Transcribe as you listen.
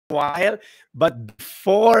while. But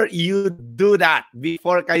before you do that,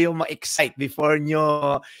 before kayo ma-excite, before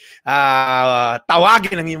nyo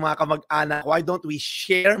tawagin ang inyong mga kamag-anak, why don't we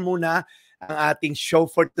share muna ang ating show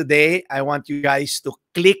for today? I want you guys to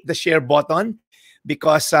click the share button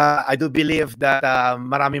because I do believe that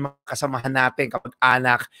marami mga kasamahan natin,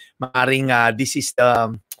 kamag-anak, maaaring this is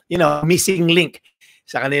the missing link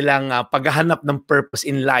sa kanilang paghahanap ng purpose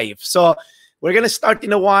in life. So, we're gonna start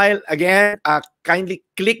in a while. Again, kindly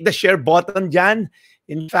click the share button dyan.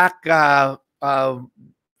 In fact,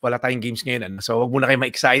 wala tayong games ngayon. So, wag muna kayo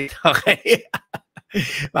ma-excite. Okay?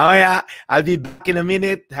 Mamaya, I'll be back in a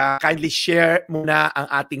minute. Kindly share muna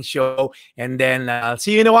ang ating show. And then, I'll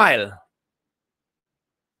see you in a while.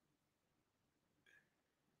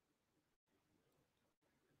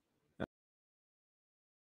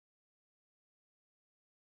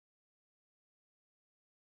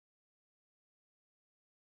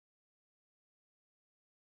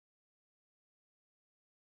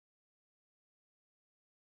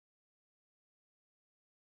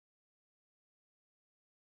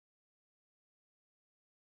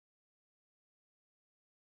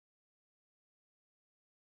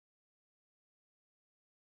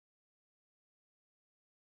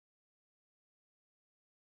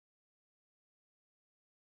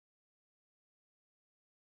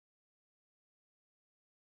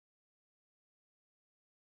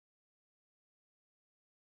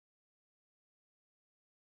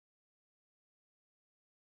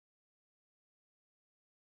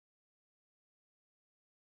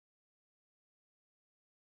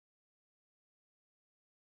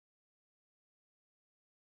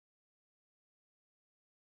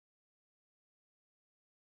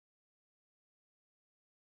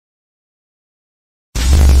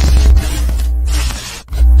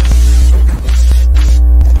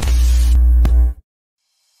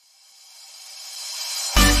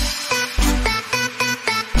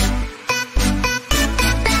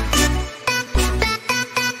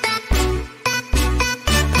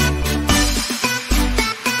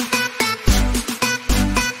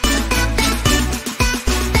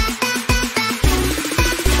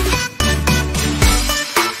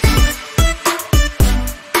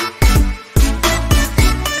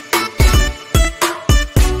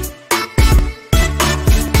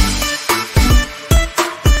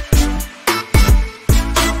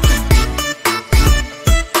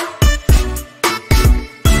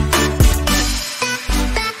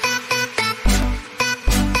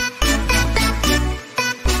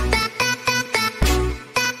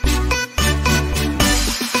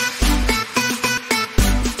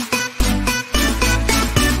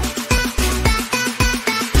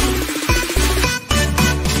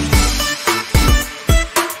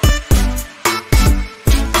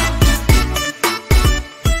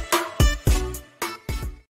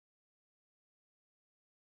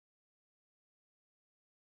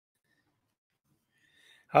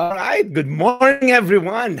 Alright, good morning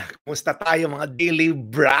everyone. Kumusta tayo mga Daily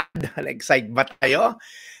Brad? Excited ba tayo?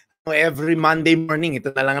 Every Monday morning,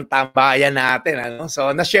 ito na lang ang tambayan natin.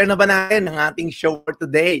 So, na-share na ba natin ang ating show for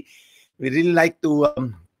today? We really like to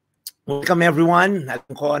welcome everyone.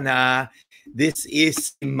 Alam ko na this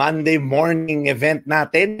is Monday morning event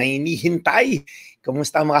natin na hinihintay.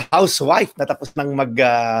 Kumusta ang mga housewife na tapos nang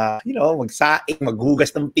magsaing,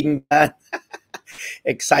 maghugas ng pinggan?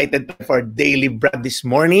 Excited for Daily Brad this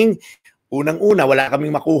morning. Unang-una, wala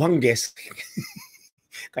kaming makuhang guest.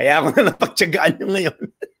 Kaya ako na napagtyagaan nyo ngayon.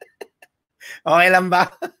 Okay lang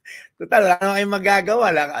ba? Total, wala na kayong magagawa.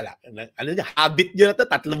 Habit nyo na to.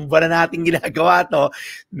 3 buwan na natin ginagawa to.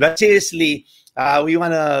 But seriously, we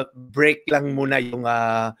wanna break lang muna yung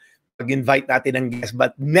pag-invite natin ng guest.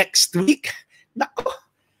 But next week, nako,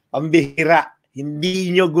 pambihira.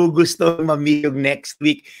 Hindi nyo gugusto mamiyog next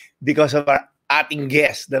week because of our ating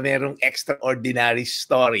guest na merong extraordinary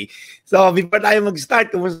story. So, before tayo mag-start,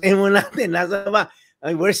 kumustahin mo natin. Nasa ba?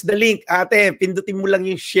 Where's the link? Ate, pindutin mo lang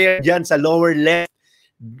yung share dyan sa lower left.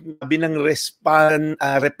 Sabi ng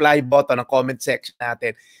reply button ng comment section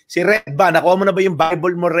natin. Si Red ba? Nakuha mo na ba yung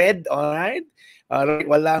Bible mo, Red? Alright? Alright,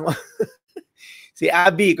 wala mo. Si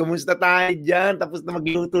Abby, kumusta tayo dyan? Tapos na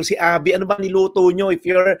magluto si Abby. Ano ba niluto nyo?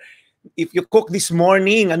 If you cook this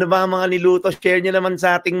morning, ano ba ang mga niluto? Share nyo naman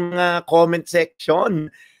sa ating mga comment section.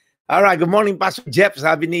 Alright, good morning, Pastor Jeff.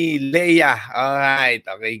 Sabi ni Leia. Alright,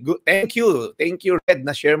 okay. Good. Thank you. Thank you, Red.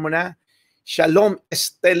 Na-share mo na. Shalom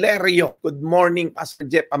Estelerio. Good morning, Pastor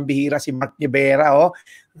Jeff. Ang bihira si Mark Rivera.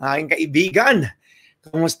 Aking kaibigan.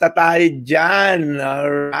 Kumusta tayo dyan?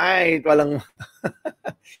 Alright, walang...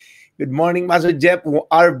 Good morning, Pastor Jeff.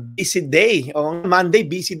 Our busy day. Monday,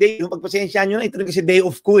 busy day. Yung pagpasensya nyo na, ito rin kasi day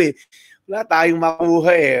off ko eh. Wala tayong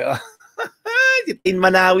makuha eh. Si Tin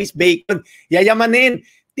Manawis, bacon. Yayamanin.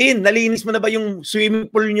 Tin, nalinis mo na ba yung swimming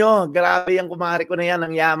pool nyo? Grabe yung kumare ko na yan.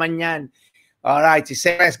 Ang yaman yan. Alright, si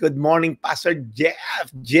Ceres, good morning, Pastor Jeff.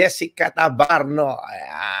 Jessica Tabarno.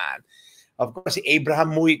 Ayan. Of course, si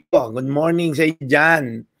Abraham Muiko. Good morning sa inyo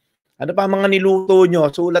dyan. Ano pa mga niluto nyo?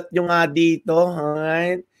 Sulat nyo nga dito.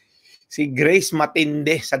 Alright. Si Grace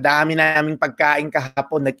Matinde, sa dami na naming pagkain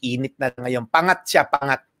kahapon, nag-init na ngayon. Pangat siya,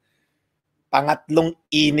 pangat. Pangatlong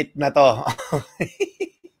init na to.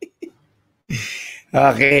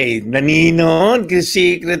 Okay, naninon,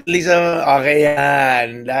 secretly sa... Okay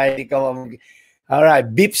yan, dahil ikaw ang...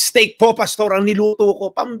 Alright, beef steak po, Pastor, ang niluto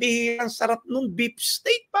ko. Pambihirang sarap nung beef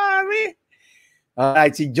steak, pare.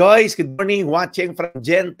 Alright, si Joyce, good morning, watching from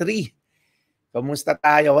Gen 3. Kamusta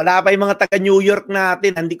tayo? Wala pa yung mga taga New York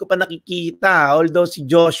natin. Hindi ko pa nakikita. Although si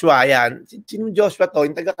Joshua, yan. Sino Joshua to?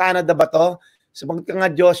 Yung taga Canada ba to? Sumagot ka nga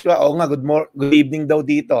Joshua. Oo nga, good evening daw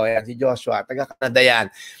dito. Ayan, si Joshua. Taga Canada yan.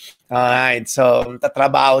 Alright, so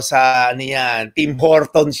tatrabaho sa ano yan. Tim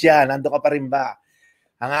Hortons yan. Nando ka pa rin ba?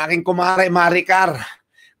 Ang aking kumare, Maricar.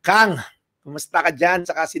 Kang, kumusta ka dyan?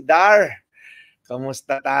 Saka si Dar.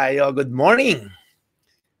 Kumusta tayo? Good morning.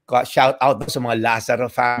 Shout out sa mga Lazaro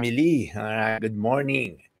family. Alright, good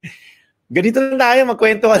morning. Ganito lang tayo,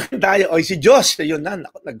 magkwentuhan tayo. Oy, si Josh, yun na,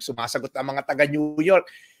 nagsumasagot ang mga taga New York.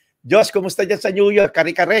 Josh, kumusta dyan sa New York?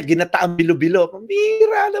 Kare-kare, ginataang bilo-bilo.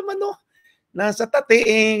 Pambira naman, no? Nasa tate,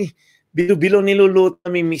 bilo-bilo niluluto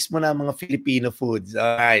namin mismo na mga Filipino foods.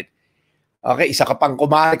 Alright. Okay, isa ka pang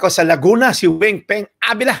kumari ko sa Laguna, si Weng Peng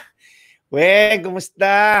Abila. Weng,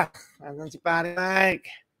 kumusta? Hanggang si Pare Mike.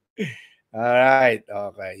 Alright,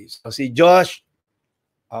 okay. So si Josh,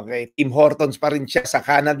 okay, Tim Hortons pa rin siya sa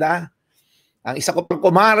Canada. Ang isa ko pang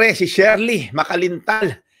kumare, si Shirley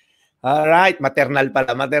Makalintal. Alright, maternal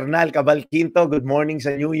pala. Maternal, Cabalquinto, good morning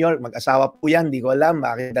sa New York. Mag-asawa po yan, di ko alam.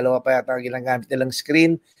 Bakit dalawa pa yata ang ginagamit nilang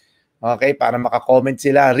screen. Okay, para makakomment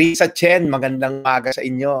sila. Risa Chen, magandang umaga sa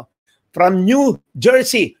inyo. From New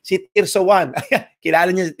Jersey, si Tirso One. Kilala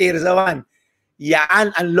niyo si Tirso One.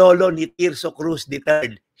 Yan ang lolo ni Tirso Cruz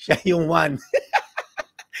III. Siya yung one.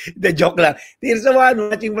 The joke lang. Tirso One,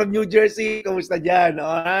 watching from New Jersey. Kamusta dyan?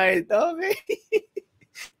 Alright, okay.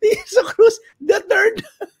 Tirso Cruz III.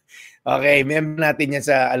 Okay, member natin yan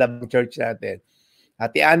sa Alabang Church natin.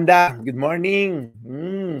 Ate Anda, good morning.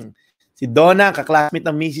 Si Donna, kaklasmate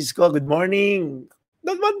ng misis ko, good morning.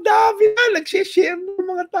 Naman dami na, nag-share ng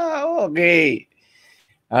mga tao. Okay.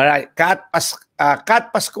 Alright, Kat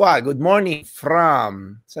Pasqua, good morning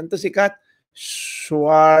from, saan to si Kat?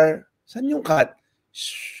 Saan yung Kat?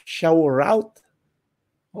 Shout out?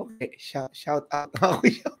 Okay, shout out.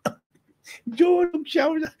 Okay, shout out. Jolog,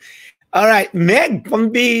 shout out. Alright, Meg,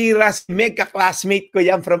 pambira. Meg, ka-classmate ko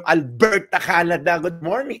yan from Alberta, Canada. Good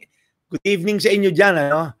morning. Good evening sa inyo dyan,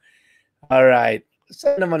 ano? Alright.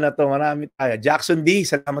 Saan naman na to? Marami tayo. Jackson D,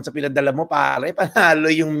 salamat sa pinadala mo, pare.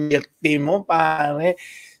 Panalo yung milk tea mo, pare.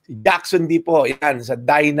 Si Jackson D po, yan, sa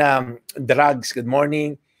Dynam Drugs. Good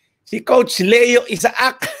morning. Si Coach Leo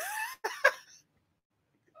Isaac.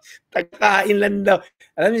 Tagkain lang daw.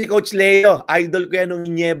 Alam niyo si Coach Leo, idol ko yan nung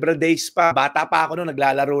Ginebra days pa. Bata pa ako nung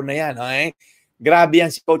naglalaro na yan. Okay? Grabe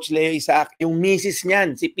yan si Coach Leo Isaac. Yung misis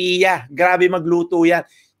niyan, si Pia, grabe magluto yan.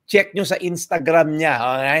 Check nyo sa Instagram niya.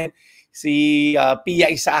 Okay? Si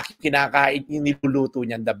Pia Isaac, kinakain yung niluluto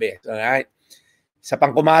niyan the best. Alright? Sa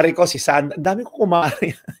pangkumari ko, si Sandra. Ang dami ko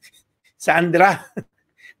kumari. Sandra,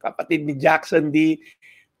 kapatid ni Jackson D.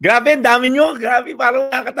 Grabe, ang dami nyo. Grabe,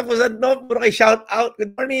 parang nakatapusan no. Puro kay shout out.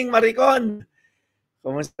 Good morning, Maricon.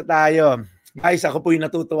 Kumusta tayo? Guys, ako po yung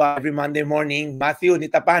natutuwa every Monday morning. Matthew,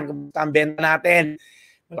 Nitapan, kumusta ang benta natin?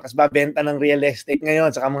 Malakas ba benta ng real estate ngayon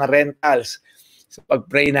saka mga rentals? So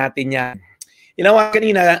pag-pray natin yan. You know what,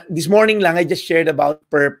 kanina, this morning lang, I just shared about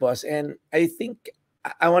purpose. And I think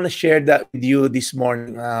I want to share that with you this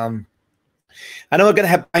morning. I know we're going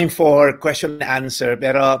to have time for question and answer,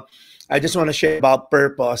 pero I just want to share about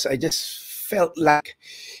purpose. I just felt like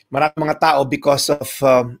maraming mga tao because of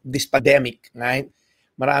this pandemic, right?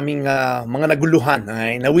 Maraming mga naguluhan,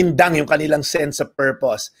 right? Nawindang yung kanilang sense of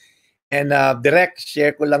purpose. And direct,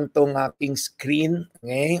 share ko lang tong aking screen.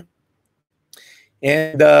 Okay?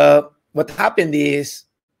 And what happened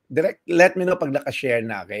is, direct, let me know pag naka-share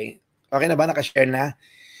na, okay? Okay na ba? Naka-share na?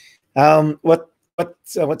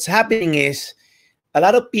 What's happening is, a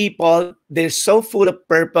lot of people, they're so full of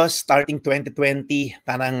purpose starting 2020.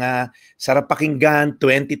 Parang sarap pakinggan,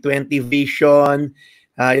 2020 vision.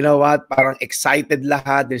 You know what? Parang excited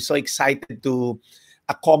lahat. They're so excited to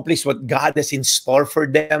accomplish what God has in store for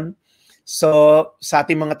them. So, sa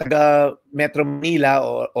ating mga taga Metro Manila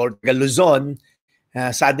or taga Luzon,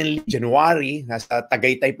 Suddenly, January, nasa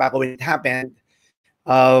Tagaytay pa ako when it happened,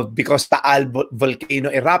 because Taal volcano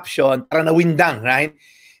eruption, parang nawindang, right?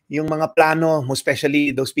 Yung mga plano,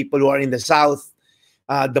 especially those people who are in the south,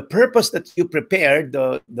 the purpose that you prepared,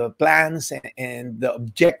 the plans and the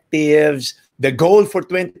objectives, the goal for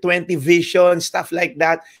 2020 vision, stuff like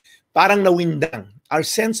that, parang nawindang. Our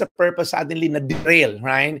sense of purpose suddenly na-derail,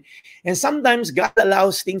 right? And sometimes God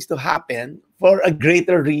allows things to happen for a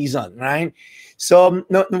greater reason, right? So,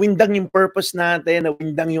 nawindang yung purpose natin,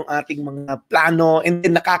 nawindang yung ating mga plano, and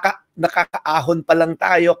then nakakaahon pa lang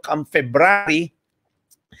tayo come February,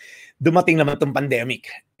 dumating naman itong pandemic.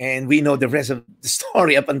 And we know the rest of the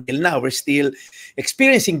story up until now. We're still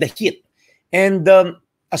experiencing the heat. And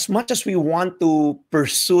as much as we want to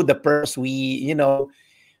pursue the purpose we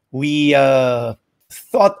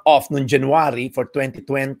thought of noong January for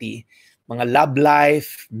 2020, mga love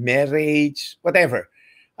life, marriage, whatever.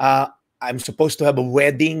 I'm supposed to have a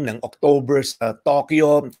wedding ng October sa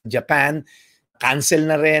Tokyo, Japan. Cancel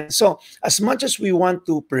na rin. So, as much as we want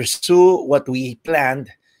to pursue what we planned,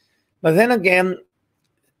 but then again,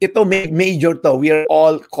 ito major to. We are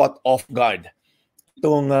all caught off guard.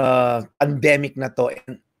 Itong pandemic na to.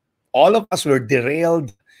 And all of us were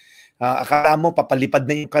derailed. Akala mo, papalipad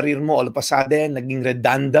na yung career mo. All of a sudden, naging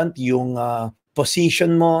redundant yung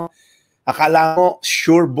position mo. Akala mo,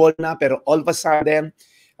 sure ball na. Pero all of a sudden,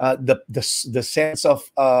 the sense of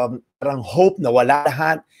parang hope na wala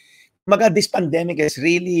lahat. This pandemic has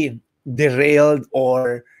really derailed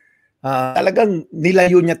or talagang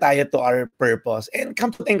nilayo niya tayo to our purpose. And come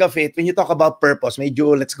to think of it, when you talk about purpose,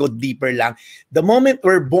 medyo let's go deeper lang. The moment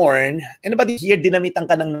we're born, anybody here, dinamitan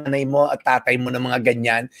ka ng nanay mo at tatay mo ng mga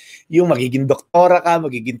ganyan, yung magiging doktora ka,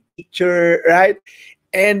 magiging teacher, right?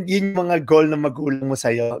 And yun yung mga goal na magulang mo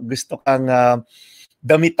sa'yo. Gusto kang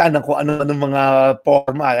damitan ng kung ano-ano mga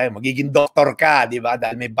forma. Magiging doktor ka, di ba?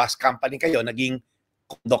 Dahil may bus company kayo, naging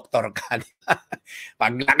doktor ka.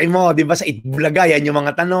 Paglaki mo, di ba, sa Itbulaga, yan yung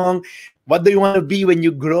mga tanong. What do you want to be when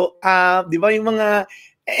you grow up? Di ba, yung mga,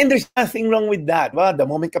 and there's nothing wrong with that. Diba? The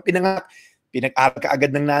moment ka pinag-aral ka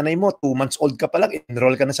agad ng nanay mo, 2 months old ka pa lang,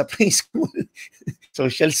 enroll ka na sa preschool.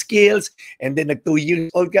 Social skills, and then 2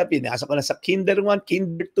 years old ka, pinasok ka na sa kinder 1,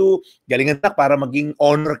 kinder 2, galingan na para maging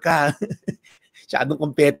honor ka. Masyadong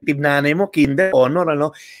competitive nanay mo, kinder, honor,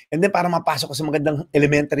 ano? And then para mapasok ka sa magandang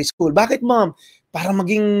elementary school. Bakit, ma'am? Para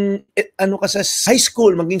maging, ka sa high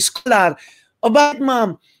school, maging scholar. O bakit,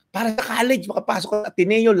 ma'am? Para sa college, makapasok ka sa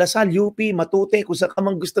Ateneo, Lasal, UP, Matute, kung saan ka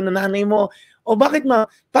mang gusto na nanay mo. O bakit, ma'am?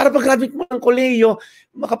 Para pag-graduate mo ng kolehiyo,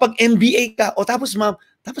 makapag-MBA ka. O tapos, ma'am,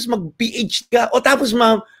 tapos mag-PhD ka. O tapos,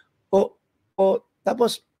 ma'am,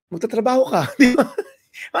 tapos magtatrabaho ka. Di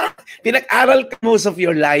ba? Pinag-aral ka most of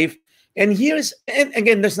your life. And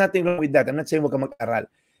again, there's nothing wrong with that. I'm not saying huwag ka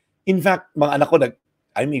mag-aral. In fact, mga anak ko,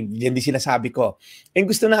 yan din sinasabi ko. And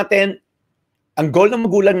gusto natin, ang goal ng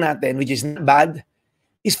magulang natin, which is not bad,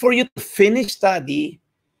 is for you to finish study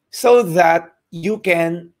so that you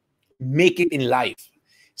can make it in life.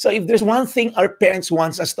 So if there's one thing our parents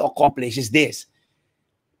wants us to accomplish is this.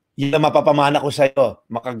 Yun ang mapapamana ko sa'yo.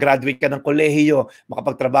 Makagraduate ka ng kolehiyo,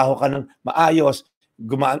 makapagtrabaho ka ng maayos,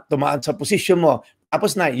 tumaan sa posisyon mo,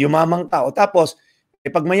 tapos na, yumamang ka. O tapos,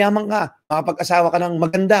 pag mayaman ka, makapag-asawa ka ng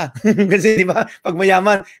maganda. Kasi di ba, pag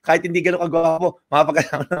mayaman, kahit hindi gano'ng kagwapo,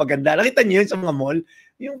 makapag-asawa ng maganda. Nakita niyo yun sa mga mall?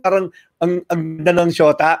 Yung parang, ang ganda ng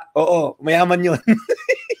syota. Oo, mayaman yun.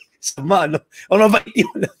 Sama, no? O mabait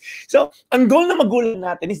yun. So, ang goal na magulang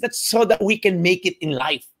natin is that so that we can make it in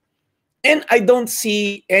life. And I don't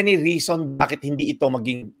see any reason bakit hindi ito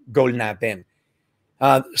maging goal natin.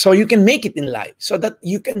 So you can make it in life so that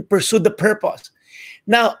you can pursue the purpose.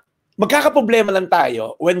 Now, magkakaproblema lang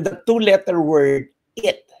tayo when the 2-letter word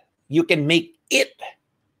it, you can make it.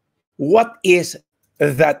 What is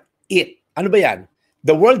that it? Ano ba yan?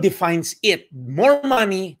 The world defines it. More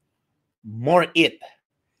money, more it.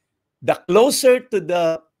 The closer to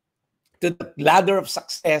the ladder of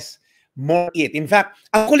success, more it. In fact,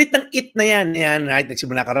 ang kulit ng it na yan, right?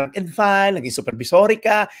 Nagsimula ka rank and file, naging supervisory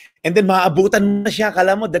ka, and then maaabutan mo na siya,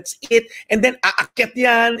 kala mo, that's it. And then, aakyat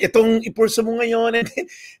yan, itong ipurso mo ngayon, and then,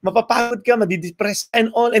 mapapagod ka, madidepress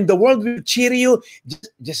and all, and the world will cheer you.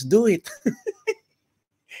 Just do it.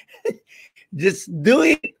 Just do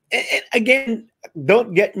it. And again,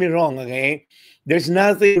 don't get me wrong, okay? There's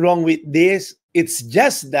nothing wrong with this. It's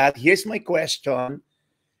just that, here's my question,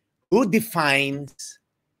 who defines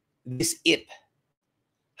this it?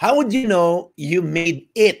 How would you know you made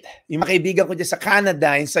it? Yung mga kaibigan ko dyan sa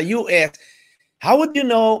Canada and sa US, how would you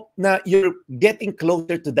know na you're getting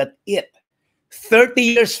closer to that it? 30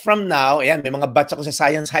 years from now, ayan, may mga batch ako sa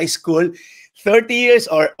Science High School, 30 years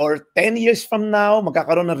or 10 years from now,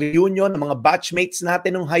 magkakaroon ng reunion ng mga batchmates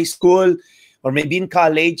natin ng high school or maybe in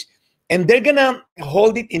college, and they're gonna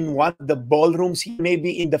hold it in one of the ballrooms,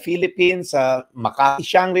 maybe in the Philippines, Makati,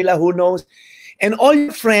 Shangri-La, who knows. And all your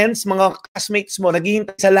friends, mga classmates mo,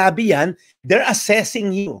 naghihintay sa lobby yan, they're assessing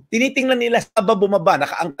you. Tinitingnan nila, sa ba bumaba?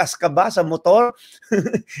 Nakaangkas ka ba sa motor?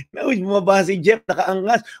 Uy, bumaba si Jeff,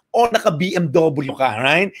 nakaangkas. O naka-BMW ka,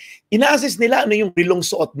 right? Ina-assess nila ano yung rilong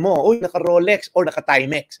suot mo. Uy, naka-Rolex or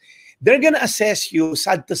naka-Timex. They're gonna assess you,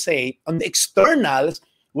 sad to say, on the externals,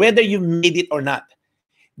 whether you made it or not.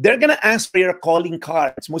 They're gonna ask for your calling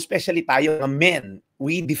cards, most especially tayo, mga men.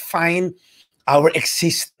 We define our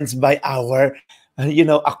existence by our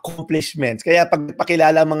accomplishments. Kaya pag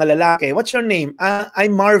pakilala mga lalaki, what's your name?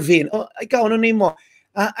 I'm Marvin. Oh, ikaw, ano name mo?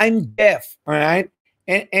 I'm Jeff. All right?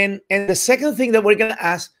 And the second thing that we're gonna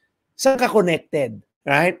ask, saan ka connected?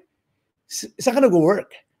 Right? Saan ka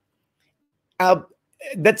nag-work?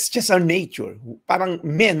 That's just our nature. Parang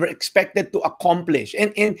men, we're expected to accomplish.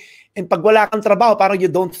 And pag wala kang trabaho, parang you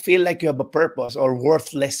don't feel like you have a purpose or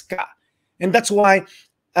worthless ka. And that's why,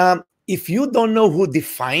 if you don't know who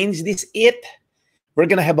defines this we're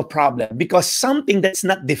going to have a problem, because something that's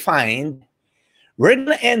not defined, we're going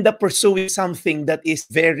to end up pursuing something that is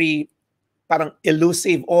very parang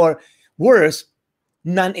elusive or worse,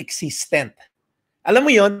 non-existent. Alam mo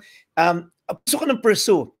yun, gusto ko ng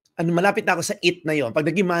pursue. Malapit na ako sa na yon. Pag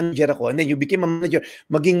naging manager ako, and then you became a manager,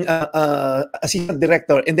 maging assistant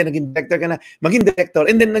director, and then naging director ka na, maging director,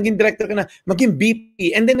 and then naging director ka na, maging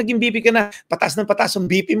VP, and then naging VP ka na, patas ng patas ang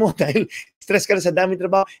VP mo dahil stress ka na sa dami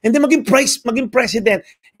trabaho, and then maging president,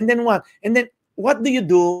 and then what? And then, what do you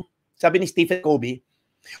do? Sabi ni Stephen Covey,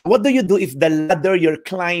 what do you do if the ladder you're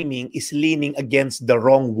climbing is leaning against the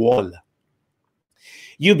wrong wall?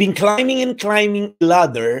 You've been climbing and climbing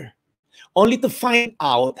ladder, only to find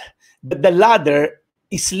out that the ladder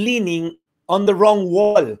is leaning on the wrong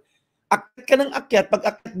wall. Akyat ka ng akyat,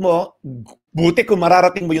 pag akyat mo, buti kung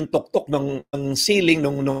mararating mo yung tuktok ng ceiling,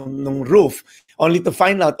 ng roof, only to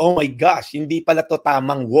find out, oh my gosh, hindi pala to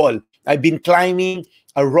tamang wall. I've been climbing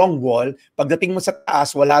a wrong wall. Pagdating mo sa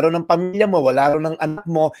taas, wala rin ng pamilya mo, wala rin ng anak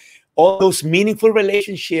mo. All those meaningful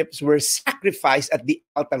relationships were sacrificed at the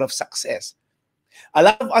altar of success. A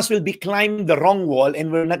lot of us will be climbing the wrong wall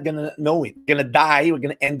and we're not gonna know it. We're gonna die, we're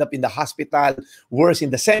gonna end up in the hospital, worse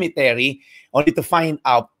in the cemetery, only to find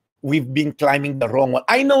out we've been climbing the wrong wall.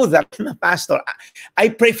 I know that, Pastor. I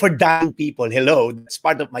pray for dying people. Hello, that's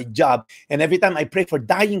part of my job. And every time I pray for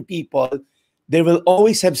dying people, they will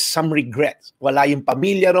always have some regrets. Wala yung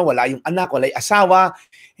pamilya ron, wala yung anak, wala yung asawa,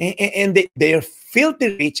 and they're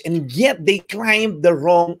filthy rich, and yet they climbed the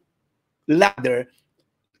wrong ladder,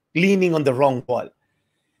 leaning on the wrong wall.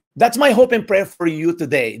 That's my hope and prayer for you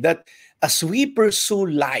today, that as we pursue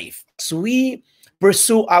life, as we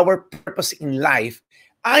pursue our purpose in life,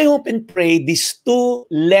 I hope and pray this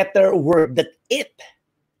two-letter word, that it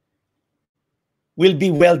will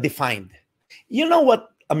be well defined. You know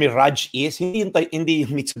what a Mirage is? Hindi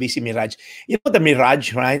yung Mitsubishi Mirage. You know the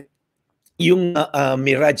Mirage, right? Yung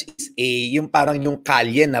Mirage is yung parang yung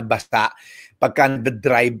kalye na basta pagka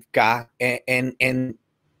nag-drive ka and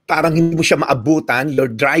parang hindi mo siya maabutan,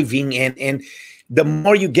 you're driving, and the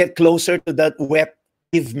more you get closer to that wet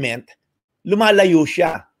pavement, lumalayo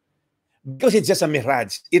siya. Because it's just a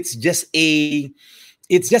mirage. It's just a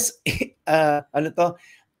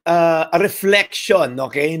reflection,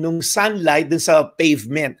 okay, nung sunlight dun sa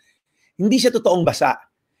pavement. Hindi siya totoong basa.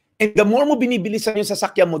 And the more mo binibilisan yung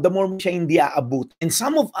sasakyan mo, the more mo siya hindi aabot. And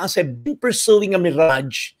some of us have been pursuing a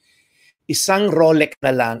mirage. Isang Rolex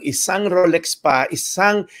na lang, isang Rolex pa,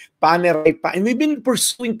 isang Panerai pa. And we've been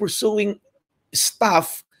pursuing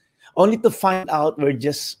stuff only to find out we're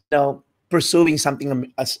just pursuing something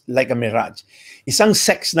like a mirage. Isang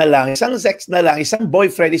sex na lang, isang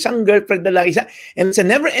boyfriend, isang girlfriend na lang, and it's a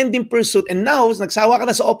never-ending pursuit. And now, nagsawa ka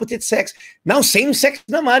na sa opposite sex, now same sex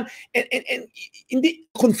naman, and hindi,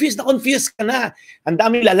 confused ka na. Ang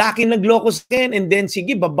daming lalaki nagloko sa akin, and then,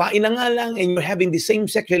 sige, babae na nga lang, and you're having the same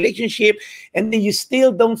sex relationship, and then you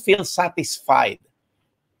still don't feel satisfied.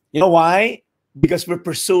 You know why? Because we're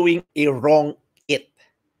pursuing a wrong it.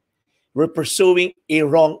 We're pursuing a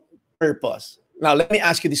wrong purpose. Now, let me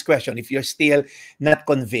ask you this question if you're still not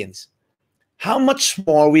convinced. How much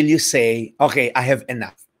more will you say, okay, I have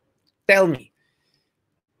enough? Tell me.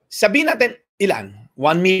 Sabihin natin, ilan?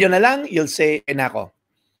 1 million na lang? You'll say, nako.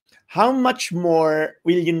 How much more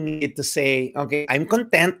will you need to say, okay, I'm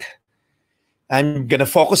content. I'm going to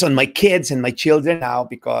focus on my kids and my children now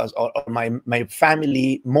because, or my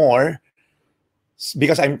family more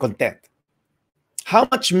because I'm content. How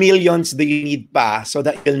much millions do you need pa so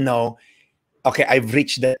that you'll know okay, I've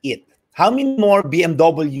reached the it. How many more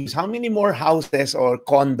BMWs, how many more houses or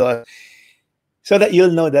condos, so that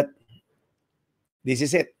you'll know that this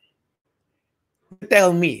is it?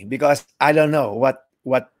 Tell me, because I don't know what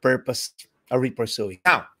purpose are we pursuing.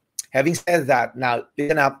 Now, having said that, now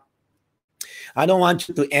listen up. I don't want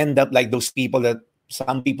you to end up like those people that,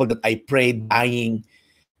 some people that I prayed dying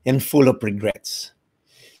and full of regrets.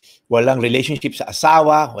 Walang relationship sa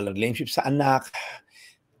asawa, walang relationship sa anak,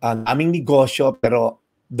 aming negosyo, pero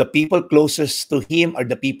the people closest to him are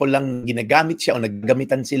the people lang ginagamit siya o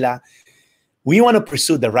naggamitan sila. We want to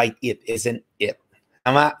pursue the right it, isn't it?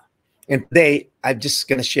 Tama? And today, I'm just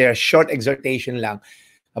going to share a short exhortation lang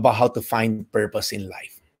about how to find purpose in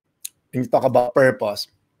life. When you talk about purpose,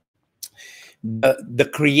 the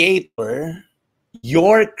creator,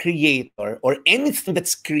 your creator, or anything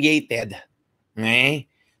that's created, okay,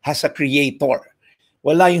 has a creator.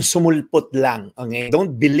 Wala yung sumulpot lang. Okay?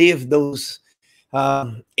 Don't believe those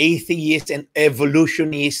atheists and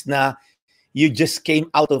evolutionists na you just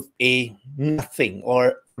came out of a nothing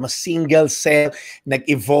or from a single cell,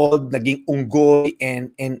 nag-evolve, naging unggoy,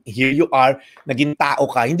 and here you are, naging tao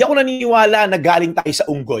ka. Hindi ako naniniwala na galing tayo sa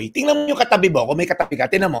unggoy. Tingnan mo yung katabi mo, kung may katabi ka,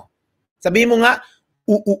 tingnan mo. Sabihin mo nga,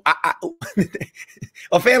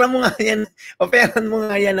 Oferan mo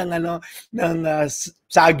nga yan ng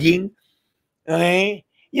saging. Okay?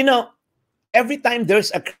 You know, every time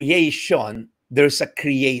there's a creation, there's a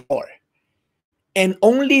creator. And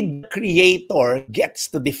only the creator gets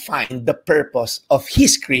to define the purpose of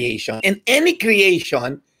his creation. And any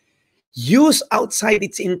creation used outside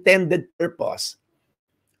its intended purpose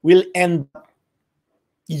will end up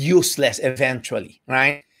useless eventually,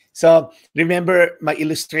 right? So remember my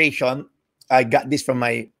illustration. I got this from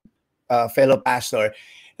my fellow pastor,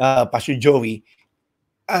 Pastor Joey.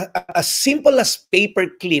 As simple as paper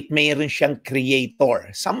clip, mayroon siyang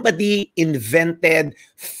creator. Somebody invented,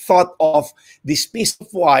 thought of this piece of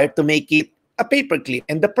wire to make it a paper clip.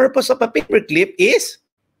 And the purpose of a paper clip is,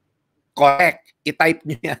 correct, i-type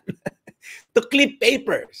niyo yan, to clip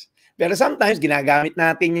papers. Pero sometimes, ginagamit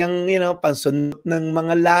natin yung, pansunod ng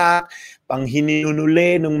mga lock,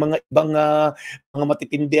 panghininunuli ng mga ibang mga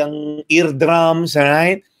matitinding eardrums,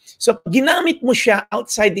 right? So, ginamit mo siya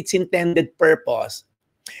outside its intended purpose,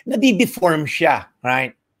 nadi-deform siya,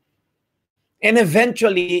 right? And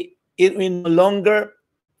eventually, it will no longer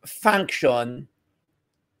function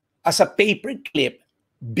as a paper clip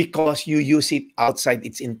because you use it outside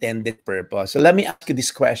its intended purpose. So let me ask you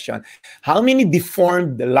this question. How many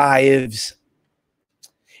deformed lives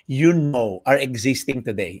you know are existing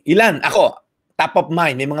today? Ilan? Ako, top of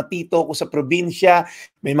mind. May mga tito ko sa probinsya,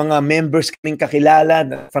 may mga members kaming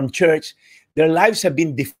kakilala from church. Their lives have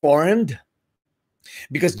been deformed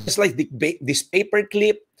because just like this paper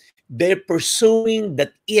clip, they're pursuing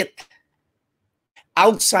that it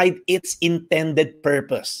outside its intended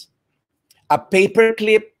purpose. A paper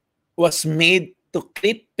clip was made to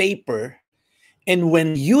clip paper, and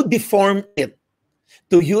when you deform it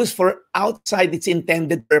to use for outside its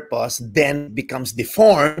intended purpose, then it becomes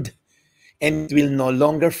deformed and it will no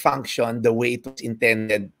longer function the way it was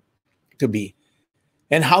intended to be.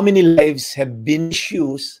 And how many lives have been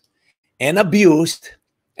misused and abused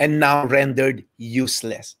and now rendered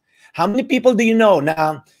useless? How many people do you know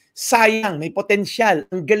na sayang, may potensyal,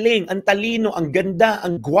 ang galing, ang talino, ang ganda,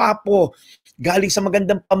 ang gwapo, galing sa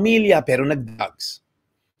magandang pamilya, pero nag-drugs.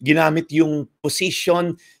 Ginamit yung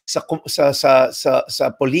position sa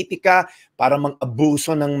politika para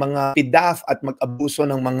mag-abuso ng mga PDAF at mag-abuso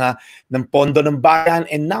ng pondo ng bayan,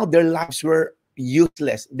 and now their lives were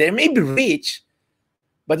useless. They may be rich,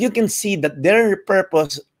 but you can see that their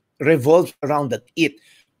purpose revolves around that it,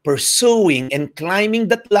 pursuing and climbing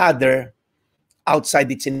that ladder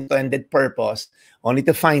outside its intended purpose, only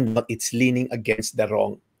to find out it's leaning against the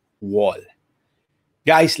wrong wall.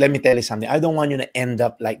 Guys, let me tell you something. I don't want you to end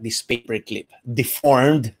up like this paper clip,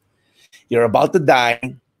 deformed. You're about to die,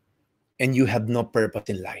 and you have no purpose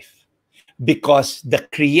in life. Because the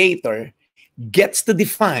Creator gets to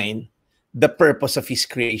define the purpose of His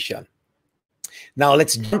creation. Now,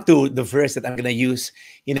 let's jump to the verse that I'm going to use.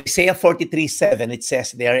 In Isaiah 43:7, it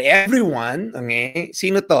says, "They are everyone," okay?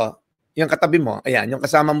 Sino to? Yung katabi mo. Ayan, yung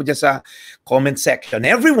kasama mo dyan sa comment section.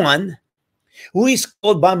 "Everyone who is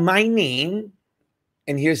called by my name,"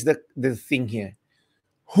 and here's the thing here,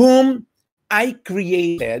 "whom I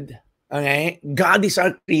created," okay? God is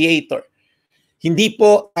our creator. Hindi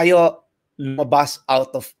po tayo lumabas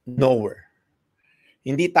out of nowhere.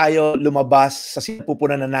 Hindi tayo lumabas sa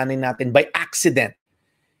sinapupunan na nanay natin by accident.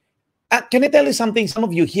 Can I tell you something? Some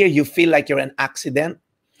of you here, you feel like you're an accident.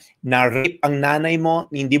 na-rape ang nanay mo,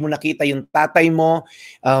 hindi mo nakita yung tatay mo,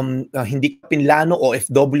 hindi ka pinlano,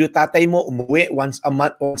 OFW tatay mo, umuwi once a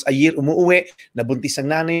month, once a year umuwi, nabuntis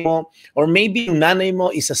ang nanay mo, or maybe yung nanay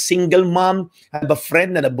mo is a single mom, have a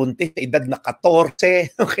friend na nabuntis sa edad na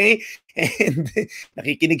 14, okay? And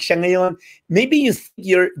nakikinig siya ngayon. Maybe you think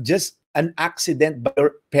you're just an accident by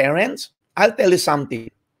your parents. I'll tell you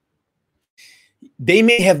something. They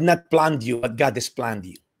may have not planned you, but God has planned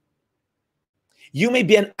you. You may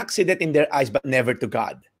be an accident in their eyes, but never to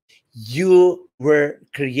God. You were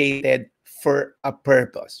created for a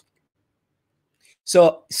purpose.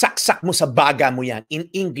 So, saksak mo sa baga mo yan.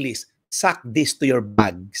 In English, suck this to your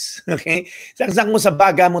bags. Okay? Saksak mo sa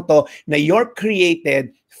baga mo to na you're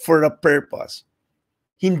created for a purpose.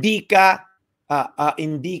 Hindi ka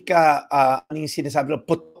ano yung sinasabi mo,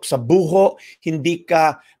 putok sa buho, hindi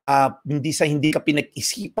ka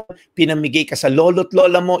pinag-isipan, pinamigay ka sa lolo't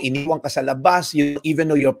lola mo, iniwan ka sa labas, you even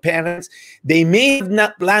know your parents, they may have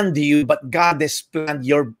not planned you, but God has planned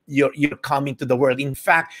your coming to the world. In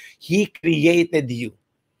fact, He created you.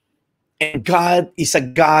 And God is a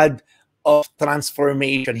God of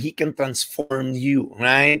transformation. He can transform you,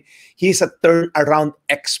 right? He's a turn-around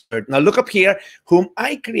expert. Now look up here, whom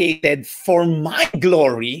I created for my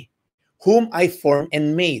glory, whom I formed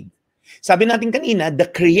and made. Sabi natin kanina,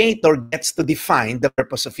 the Creator gets to define the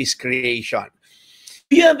purpose of His creation.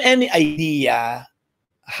 Do you have any idea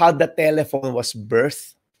how the telephone was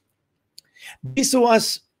birthed? This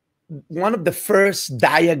was one of the first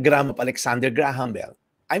diagram of Alexander Graham Bell.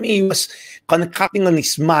 I mean, he was concocting on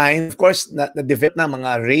his mind, of course, na-develop na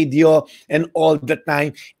mga radio and all the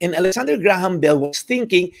time. And Alexander Graham Bell was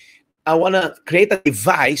thinking, I want to create a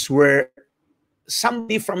device where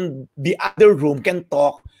somebody from the other room can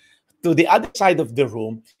talk to the other side of the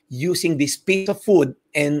room using this piece of wood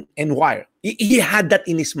and wire. He had that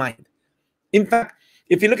in his mind. In fact,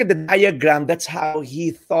 if you look at the diagram, that's how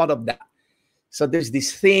he thought of that. So there's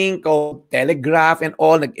this thing called telegraph and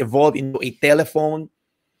all, like evolved into a telephone.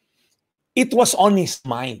 It was on his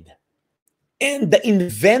mind. And the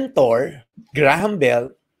inventor, Graham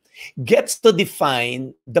Bell, gets to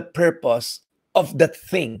define the purpose of that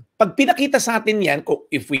thing. Pag pinakita sa atin yan,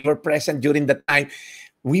 if we were present during that time,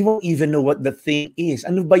 we won't even know what the thing is.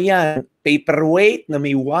 Ano ba yan? Paperweight na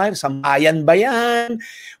may wire? Sambayan ba yan?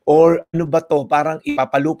 Or ano ba to? Parang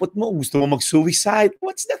ipapalupot mo, gusto mo mag-suicide.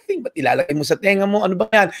 What's the thing? Ba't ilalagay mo sa tenga mo? Ano ba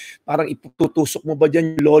yan? Parang iputusok mo ba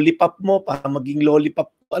dyan yung lollipop mo para maging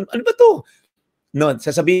lollipop? Ano ba to? No,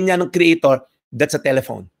 sasabihin niya ng creator, that's a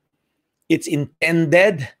telephone. It's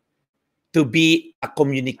intended to be a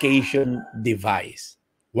communication device.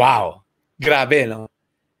 Wow. Grabe, no?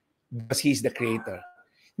 Because He's the creator.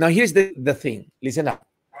 Now, here's the thing. Listen up.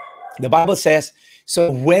 The Bible says, so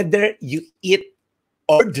whether you eat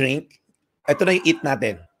or drink, ito na yung eat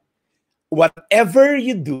natin. Whatever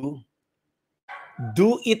you do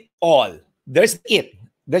it all. There's it.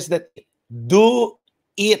 There's that it. Do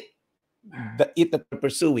it. The it that we're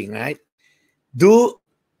pursuing, right? Do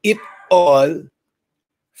it all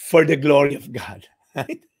for the glory of God.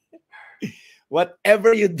 Right?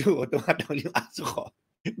 Whatever you do, tumatawag yung aso ko.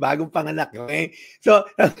 Bagong panganak, okay? So,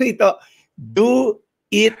 dito, do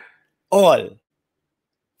it all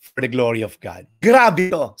for the glory of God.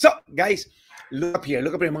 Grabe to. So, guys, look up here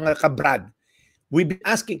yung mga kaBrad. We've been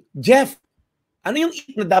asking, Jeff, ano yung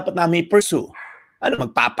it na dapat namin pursue? Ano,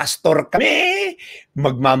 magpapastor kami?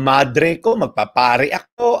 Magmamadre ko? Magpapare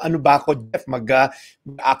ako? Ano ba ako, Jeff?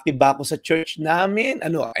 Mag-active ba ako sa church namin?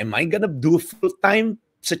 Ano, am I gonna do full-time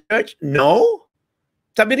sa church? No.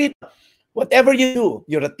 Sabi dito, whatever you do,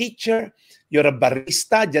 you're a teacher, you're a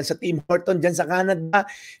barista dyan sa Tim Horton, dyan sa Canada,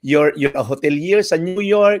 you're a hotelier sa New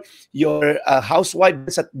York, you're a housewife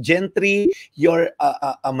sa Gentry, you're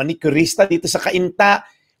a manicurista dito sa Cainta,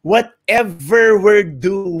 whatever we're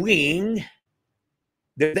doing,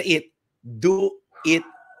 there's the it, do it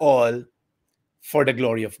all for the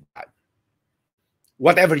glory of God.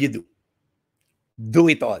 Whatever you do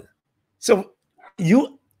it all. So,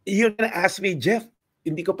 you're gonna ask me, Jeff,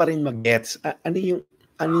 hindi ko pa rin mag-gets. Ano yung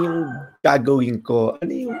gagawin ko?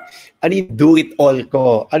 Ano yung do it all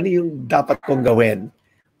ko? Ano yung dapat kong gawin?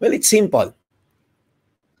 Well, it's simple.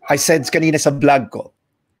 I said kanina sa vlog ko,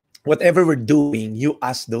 whatever we're doing, you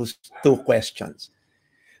ask those two questions.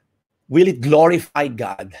 Will it glorify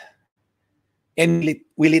God? And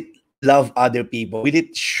will it love other people? Will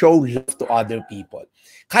it show love to other people?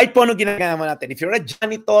 Kahit po ano ginagawa natin, if you're a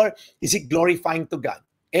janitor, is it glorifying to God?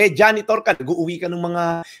 Janitor ka, nag-uwi ka ng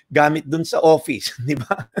mga gamit dun sa office, di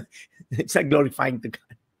ba? It's not glorifying to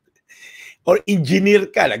God. Or engineer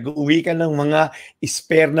ka, nag-uwi ka ng mga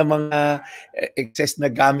spare na mga excess na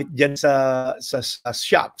gamit dyan sa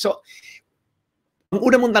shop. So, ang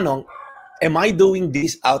una mong tanong, am I doing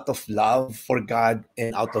this out of love for God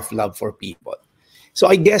and out of love for people? So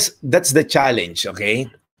I guess that's the challenge, okay?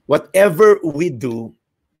 Whatever we do,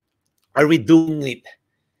 are we doing it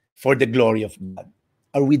for the glory of God?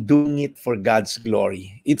 Are we doing it for God's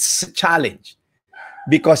glory? It's a challenge.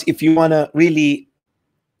 Because if you want to really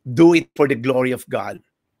do it for the glory of God,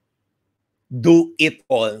 do it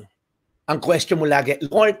all. Ang question mo lagi,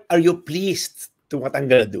 Lord, are you pleased to what I'm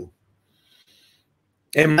gonna do?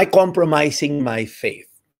 Am I compromising my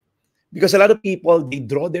faith? Because a lot of people, they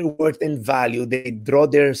draw their worth and value, they draw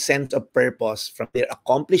their sense of purpose from their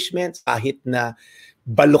accomplishments, kahit na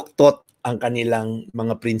baluktot ang kanilang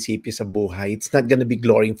mga prinsipyo sa buhay. It's not gonna be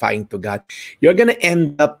glorifying to God. You're gonna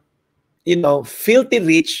end up, filthy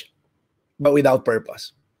rich, but without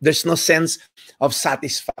purpose. There's no sense of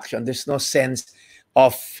satisfaction. There's no sense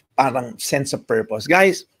of sense of purpose.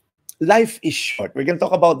 Guys, life is short. We're gonna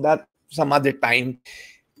talk about that some other time.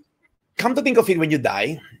 Come to think of it, when you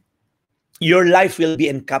die, your life will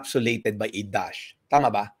be encapsulated by a dash.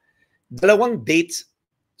 Tama ba? 2 dates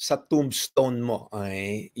sa tombstone mo.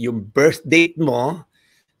 Okay? Yung birth date mo,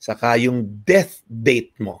 saka yung death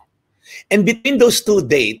date mo. And between those 2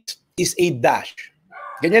 dates is a dash.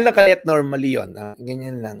 Ganyan lang kaliit normally yun.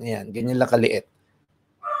 Ganyan lang. Yan. Ganyan lang kaliit.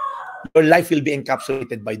 Your life will be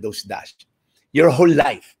encapsulated by those dash. Your whole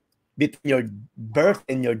life, between your birth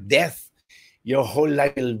and your death, your whole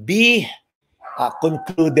life will be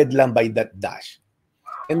concluded lang by that dash.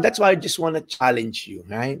 And that's why I just want to challenge you,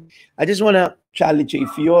 right? I just want to challenge you.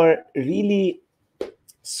 If you're really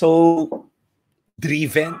so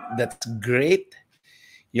driven, that's great.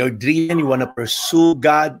 You're driven, you want to pursue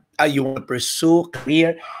God, you want to pursue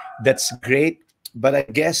career, that's great. But I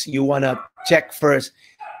guess you want to check first,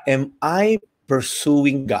 am I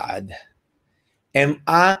pursuing God? Am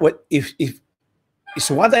I, if is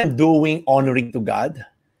what I'm doing honoring to God?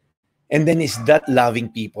 And then is that loving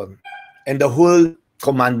people? And the whole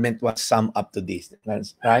commandment was summed up to this,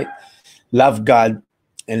 right? Love God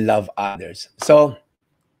and love others. So,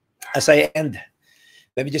 as I end,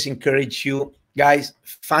 let me just encourage you, guys,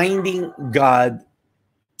 finding God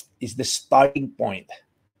is the starting point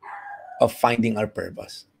of finding our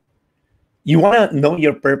purpose. You want to know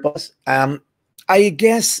your purpose? I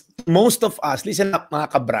guess most of us, listen up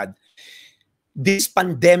mga kaBrad, this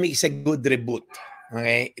pandemic is a good reboot.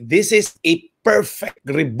 Okay? This is a perfect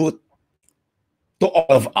reboot to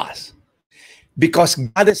all of us. Because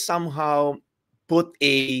God has somehow put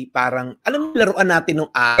a parang, alam mo, laruan natin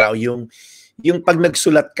nung araw, yung pag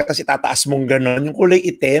nagsulat ka kasi tataas mong gano'n, yung kulay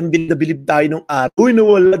itim, bilib tayo nung araw. Uy,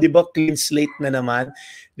 nawala, di ba? Clean slate na naman.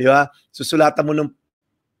 Di ba? Susulatan mo nung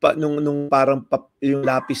parang yung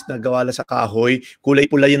lapis na gawa sa kahoy, kulay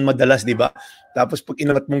pula yun madalas, di ba? Tapos pag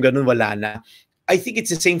inalat mong gano'n, wala na. I think it's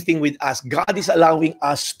the same thing with us. God is allowing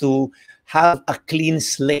us to have a clean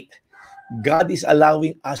slate. God is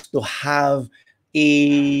allowing us to have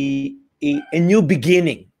a new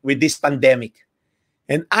beginning with this pandemic.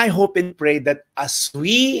 And I hope and pray that as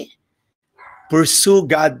we pursue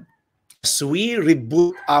God, as we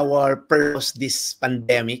reboot our purpose this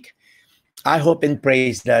pandemic, I hope and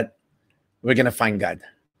pray that we're going to find God.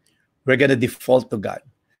 We're going to default to God.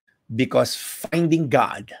 Because finding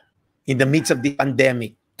God in the midst of the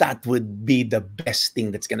pandemic, that would be the best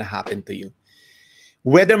thing that's going to happen to you.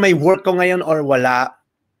 Whether may work ko ngayon or wala,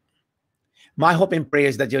 my hope and prayer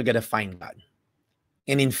is that you're going to find God.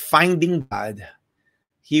 And in finding God,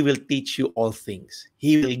 He will teach you all things.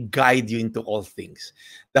 He will guide you into all things.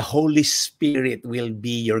 The Holy Spirit will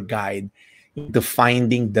be your guide into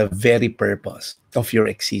finding the very purpose of your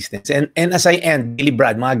existence. And as I end, Daily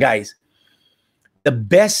Brad, mga guys, the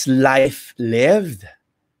best life lived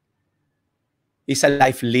is a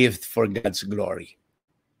life lived for God's glory.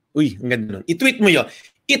 Uy, ang ganda nun. I-tweet mo yun.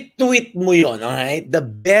 I-tweet mo yun, alright? The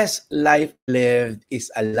best life lived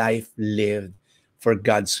is a life lived for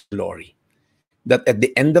God's glory. That at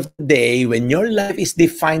the end of the day, when your life is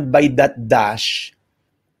defined by that dash,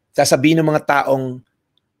 sasabihin ng mga taong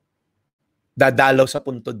dadalaw sa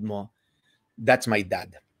puntod mo, that's my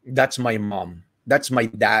dad. That's my mom. That's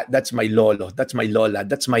my dad. That's my lolo. That's my lola.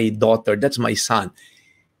 That's my daughter. That's my son.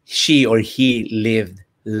 She or he lived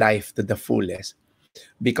life to the fullest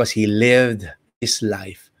because he lived his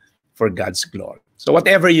life for God's glory. So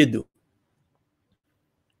whatever you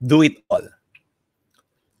do it all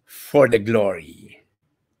for the glory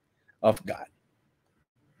of God.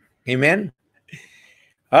 Amen?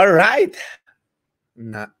 All right.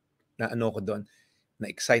 Na ano ko doon?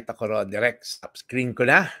 Na-excite ako ron. Direct stop screen ko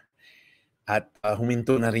na. At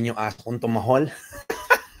huminto na rin yung aso kong tumahol.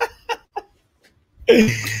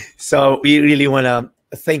 So we really wanna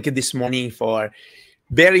thank you this morning for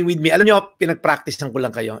bearing with me. Alam nyo, pinag-practicean ko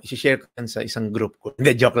lang kayo. I-share ko yan sa isang group ko.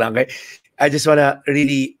 Hindi, joke lang. Okay? I just wanna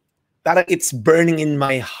really, parang it's burning in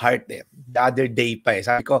my heart eh. The other day pa eh.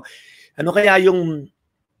 Sabi ko, ano kaya yung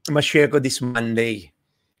ma-share ko this Monday?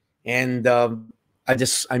 And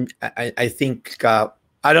I think,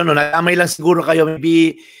 I don't know, nalamay lang siguro kayo.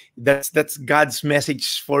 Maybe that's God's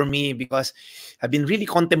message for me because I've been really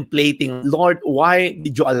contemplating, Lord, why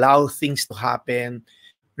did you allow things to happen?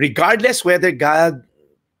 Regardless whether God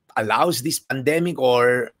allows this pandemic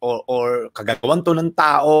or kagagawan to ng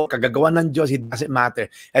tao, kagagawan ng Diyos, it doesn't matter.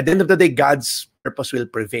 At the end of the day, God's purpose will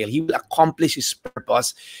prevail. He will accomplish His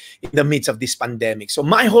purpose in the midst of this pandemic. So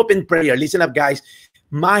my hope and prayer, listen up guys,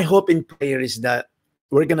 my hope and prayer is that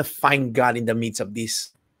we're gonna find God in the midst of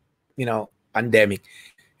this, pandemic.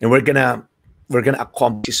 And we're gonna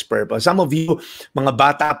accomplish His purpose. Some of you, mga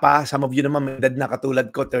bata pa, some of you naman may edad na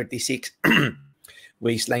katulad ko, 36,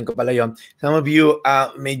 waistline ko pala yon. Some of you,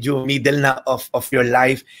 medyo middle na of your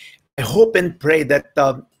life. I hope and pray that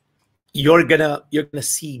you're gonna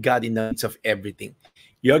see God in the midst of everything.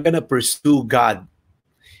 You're gonna pursue God.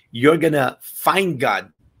 You're gonna find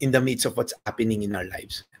God in the midst of what's happening in our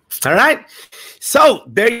lives. All right? So,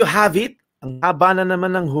 there you have it. Ang haba na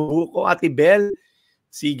naman ng huhu ko, Ate Bel.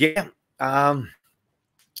 Sige.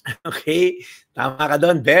 Okay. Tama ka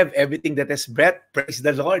doon, Bev. Everything that is breath, praise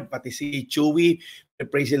the Lord. Pati si Chewy,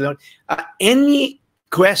 praise the Lord. Any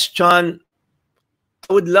question,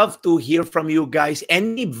 I would love to hear from you guys.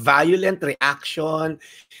 Any violent reaction,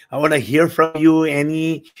 I want to hear from you.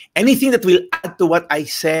 Anything that will add to what I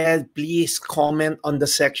said, please comment on the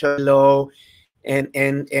section below. And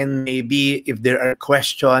maybe if there are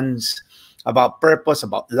questions about purpose,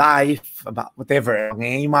 about life, about whatever,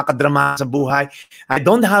 okay? Yung mga kadrama sa buhay. I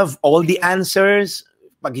don't have all the answers.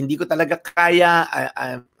 Pag hindi ko talaga kaya,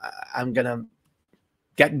 I'm gonna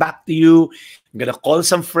get back to you. I'm gonna call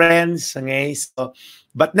some friends, okay? So,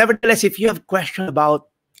 but nevertheless, if you have questions about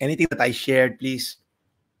anything that I shared, please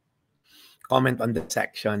comment on the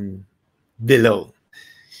section below.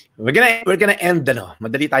 We're gonna end,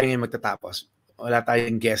 madali tayo ngayon magtatapos. Wala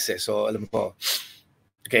tayong guesses, so alam ko.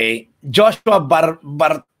 Okay, Joshua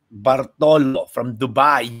Bartolo from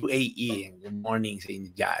Dubai, UAE. Good morning sa inyo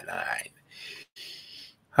dyan.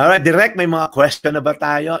 Alright, direct, may mga question na ba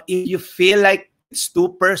tayo? If you feel like it's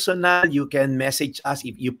too personal, you can message us.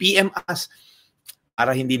 If you PM us,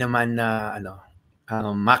 para hindi naman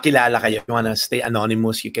makilala kayo. If you wanna stay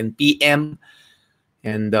anonymous, you can PM.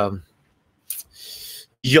 And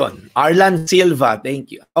yun. Arlan Silva,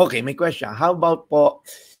 thank you. Okay, may question. How about po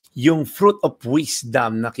yung fruit of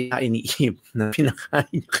wisdom na kinain ni Eve, na pinakain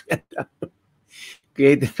niya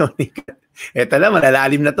kay Adam? Ito na,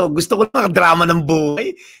 malalalim na to. Gusto ko lang drama ng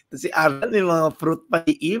buhay. Si Arlan, may mga fruit pa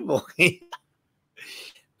ni Eve, okay?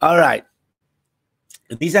 Alright.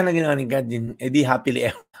 Hindi sana ginawa ni God din. Di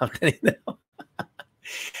happily ever after.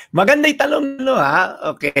 Maganda yung talong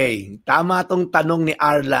ha? Okay. Tama tong tanong ni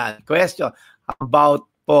Arlan. Question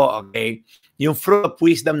about po, okay? Yung fruit of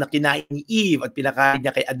wisdom na kinain ni Eve at pinakain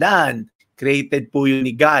niya kay Adan, created po yun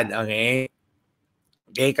ni God, okay?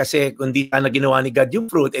 Okay, kasi kung di sana ginawa ni God yung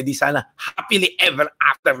fruit, di sana happily ever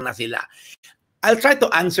after na sila. I'll try to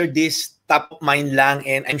answer this top of mind lang,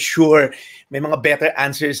 and I'm sure may mga better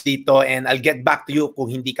answers dito, and I'll get back to you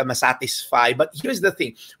kung hindi ka masatisfy. But here's the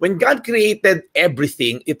thing. When God created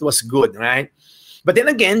everything, it was good, right? But then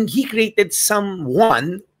again, He created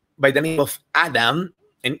someone by the name of Adam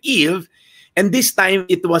and Eve, and this time,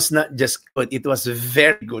 it was not just good, it was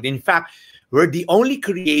very good. In fact, we're the only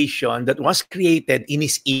creation that was created in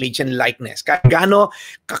His image and likeness. Kahit gaano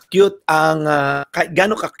ka-cute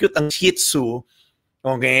ang Shih Tzu,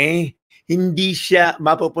 okay? Hindi siya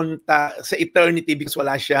mapupunta sa eternity because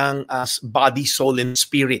wala siyang body, soul, and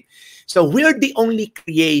spirit. So we're the only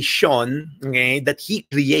creation, okay, that He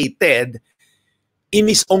created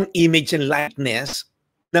in His own image and likeness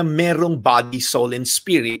na merong body, soul, and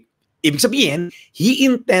spirit. Ibig sabihin, He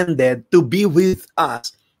intended to be with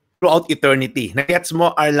us throughout eternity. Nagets mo,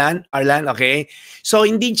 Arlan? Arlan, okay? So,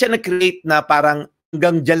 hindi siya na-create na parang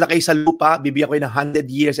hanggang dyan lang kayo sa lupa, bibigyan ko ng 100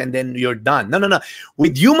 years and then you're done. No.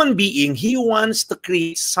 With human being, He wants to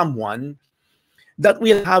create someone that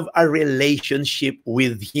will have a relationship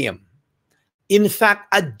with Him. In fact,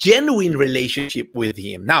 a genuine relationship with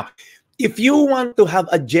Him. Now, if you want to have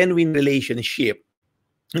a genuine relationship,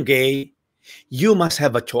 okay, you must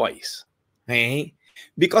have a choice. Okay?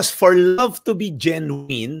 Because for love to be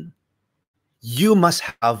genuine, you must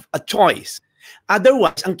have a choice.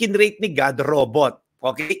 Otherwise, ang kinrate ni God, robot.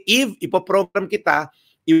 Okay? Eve, ipoprogram kita,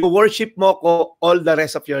 i-worship mo ko all the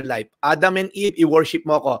rest of your life. Adam and Eve, i-worship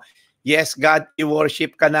mo ko. Yes, God,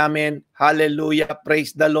 i-worship ka namin. Hallelujah,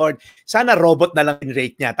 praise the Lord. Sana robot na lang in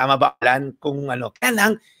rate niya. Tama ba, Alan? Kung ano. Kaya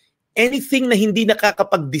lang, anything na hindi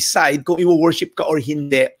nakakapag-decide kung i-worship ka or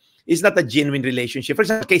hindi is not a genuine relationship. For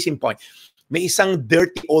example, case in point, may isang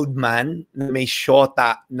dirty old man na may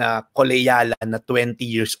shota na koleyala na 20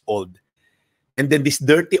 years old. And then this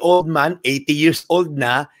dirty old man, 80 years old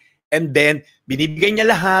na, and then binibigay niya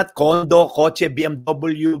lahat, condo, kotse,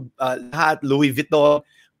 BMW, lahat, Louis Vuitton,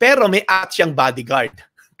 pero may at siyang bodyguard.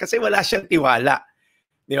 Kasi wala siyang tiwala.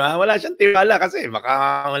 Di ba? Wala siyang tiwala kasi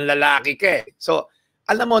baka lalaki ka eh. So,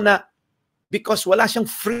 alam mo na, because wala siyang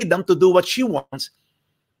freedom to do what she wants,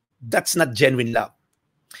 that's not genuine love.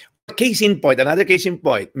 Case in point, another case in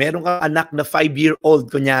point, meron kang anak na 5-year-old,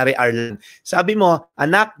 kunyari, Arlan. Sabi mo,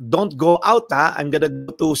 anak, don't go out ha, I'm gonna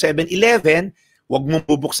go to 7-Eleven, huwag mong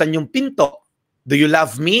bubuksan yung pinto. Do you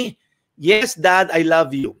love me? Yes, Dad, I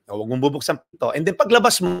love you. Huwag mong bubuksan pinto. And then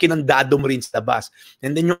paglabas mo, kinandado mo rin sa labas.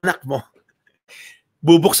 And then yung anak mo,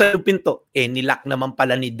 bubuksan yung pinto. Eh, nilak naman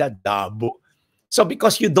pala ni Dad, dabo. So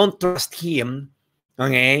because you don't trust him,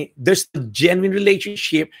 okay, there's a genuine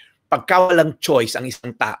relationship pagka walang choice ang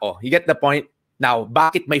isang tao. You get the point? Now,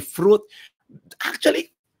 bakit may fruit?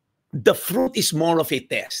 Actually, the fruit is more of a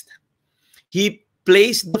test. He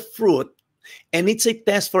placed the fruit, and it's a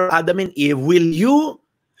test for Adam and Eve. Will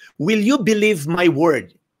you believe my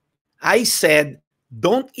word? I said,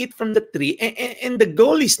 don't eat from the tree. And the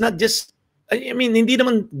goal is not just, I mean, hindi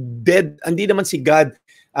naman si God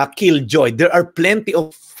killjoy. There are plenty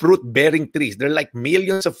of fruit-bearing trees. There are like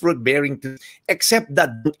millions of fruit-bearing trees. Except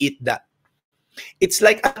that, don't eat that. It's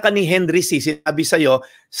like ni Henry C. Sinabi sa'yo,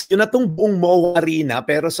 yun na itong buong MOA arena,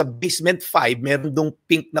 pero sa basement 5, meron dong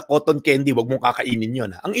pink na cotton candy, wag mong kakainin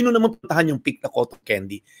yun. Ang ino naman puntahan yung pink na cotton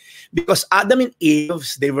candy. Because Adam and Eve,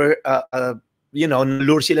 they were,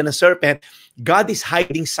 lure sila ng serpent. God is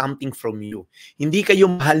hiding something from you. Hindi kayo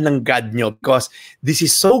mahal ng God nyo because this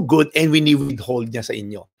is so good and we need withhold niya sa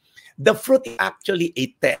inyo. The fruit is actually a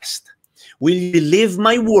test. Will you believe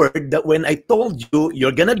my word that when I told you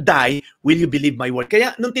you're gonna die, will you believe my word?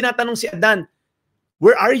 Kaya nung tinatanong si Adan,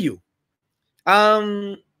 where are you?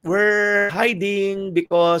 We're hiding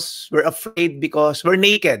because we're afraid because we're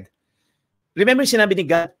naked. Remember sinabi ni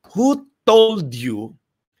God, who told you?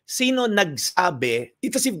 Sino nagsabi?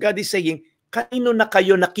 It's as if God is saying, kanino na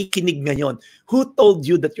kayo nakikinig ngayon? Who told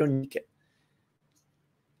you that you're naked?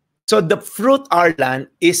 So the fruit, Arlan,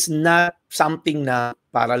 is not something na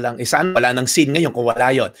para lang, saan wala ng sin ngayon kung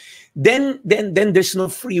wala yon. Then there's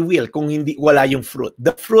no free will kung hindi wala yung fruit.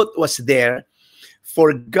 The fruit was there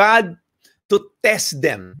for God to test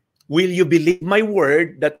them. Will you believe my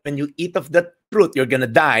word that when you eat of that fruit, you're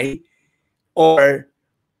gonna die? Or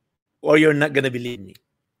you're not gonna believe me?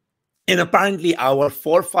 And apparently, our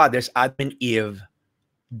forefathers, Adam and Eve,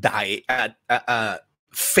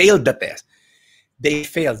 failed the test. They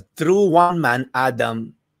failed. Through one man,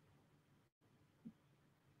 Adam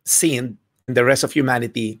sinned, and the rest of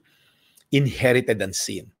humanity inherited and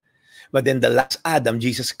sin. But then the last Adam,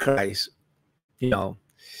 Jesus Christ,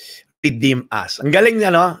 redeemed us. Ang galing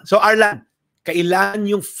niya, no? So, Arlan, kailangan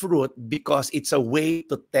yung fruit because it's a way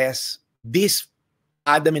to test this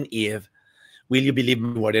Adam and Eve. Will you believe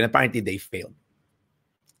my word? And apparently they failed.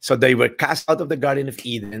 So they were cast out of the Garden of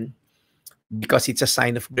Eden because it's a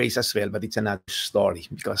sign of grace as well, but it's another story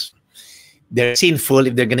because they're sinful.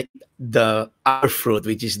 If they're going to eat our fruit,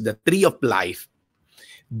 which is the tree of life,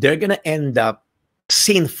 they're going to end up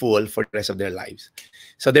sinful for the rest of their lives.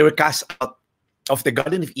 So they were cast out of the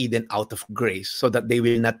Garden of Eden out of grace so that they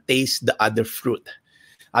will not taste the other fruit.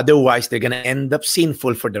 Otherwise, they're gonna end up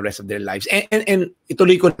sinful for the rest of their lives. And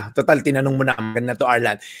ituloy ko na. Total, tinanong mo na maganda to,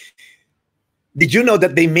 Arlan. Did you know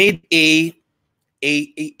that they made a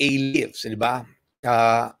leaf, di ba?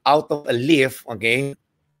 Out of a leaf, okay,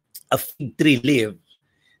 a fig tree leaf,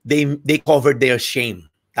 they covered their shame.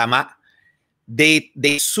 Tama? They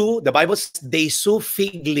sue, the Bible says, they sue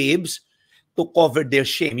fig leaves to cover their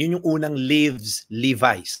shame. Yun yung unang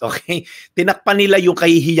Levi's, okay? Tinakpan nila yung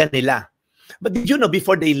kahihiyan nila. But did you know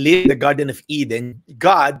before they left the Garden of Eden,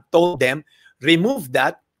 God told them, remove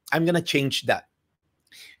that, I'm going to change that.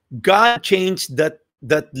 God changed that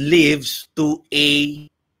leaves to a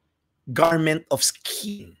garment of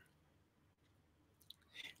skin.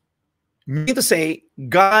 Meaning to say,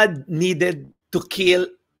 God needed to kill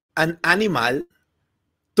an animal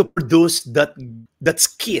to produce that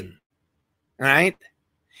skin. Right?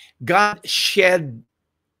 God shed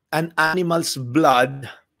an animal's blood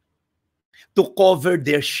to cover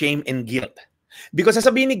their shame and guilt. Because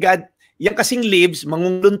sasabihin ni God, Yang kasing leaves,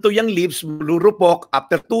 mangungulunto yung leaves, lurupok,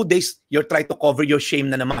 after 2 days, you're trying to cover your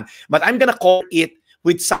shame na naman. But I'm gonna cover it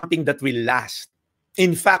with something that will last.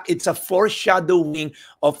 In fact, it's a foreshadowing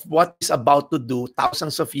of what is about to do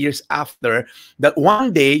thousands of years after, that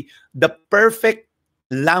one day, the perfect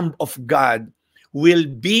Lamb of God will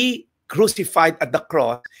be crucified at the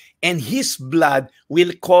cross, and His blood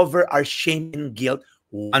will cover our shame and guilt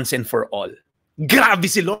once and for all. Grabe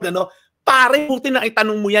si Lord, ano? Pare, buti na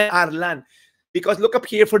itanong mo yan, Arlan. Because look up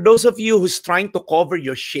here, for those of you who's trying to cover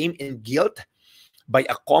your shame and guilt by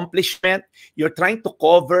accomplishment, you're trying to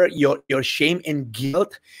cover your shame and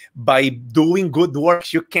guilt by doing good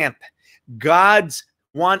works, you can't. God's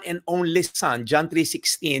one and only Son, John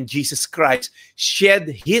 3:16, Jesus Christ, shed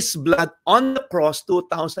His blood on the cross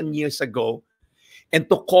 2,000 years ago, and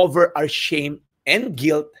to cover our shame and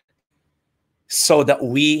guilt so that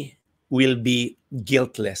we will be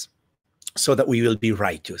guiltless, so that we will be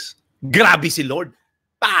righteous. Grabe si Lord.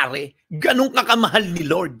 Pare, ganun kakamahal ni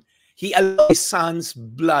Lord. He allowed His Son's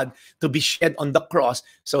blood to be shed on the cross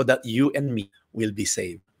so that you and me will be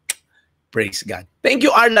saved. Praise God. Thank you,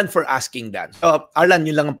 Arlan, for asking that. So, Arlan,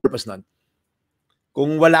 yun lang ang purpose nun.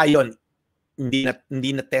 Kung wala yon,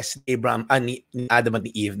 hindi na test ni Abraham, ni Adam at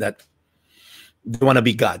ni Eve that they want to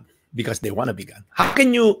be God because they want to be God. How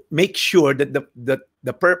can you make sure that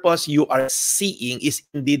the purpose you are seeing is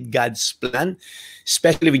indeed God's plan,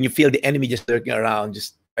 especially when you feel the enemy just lurking around,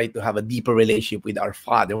 just try to have a deeper relationship with our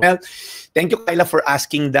Father? Well, thank you, Kyla, for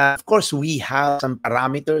asking that. Of course, we have some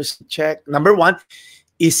parameters to check. Number one,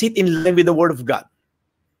 is it in line with the Word of God?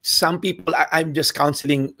 Some people, I'm just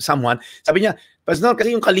counseling someone, sabi niya, Pastor,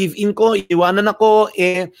 kasi yung ka-live-in ko, iwanan ako,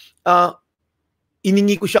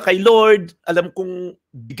 iningi ko siya kay Lord, alam kong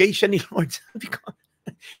bigay siya ni Lord. Sabi ko,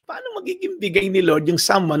 paano magiging bigay ni Lord yung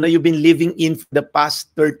someone na you've been living in for the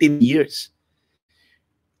past 13 years?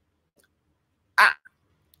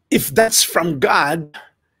 If that's from God,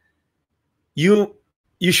 you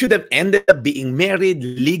should have ended up being married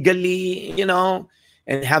legally, you know,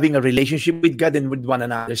 and having a relationship with God and with one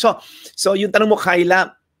another. So yung tanong mo,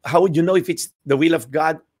 Kyla, how would you know if it's the will of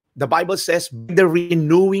God? The Bible says, by the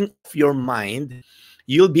renewing of your mind,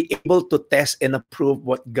 you'll be able to test and approve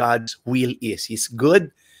what God's will is. His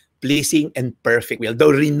good, pleasing, and perfect will.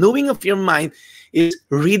 The renewing of your mind is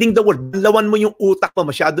reading the Word. Lawan mo yung utak mo.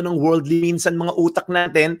 Masyado ng worldly minsan mga utak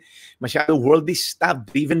natin. Masyado worldly stuff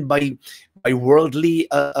driven by worldly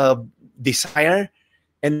desire.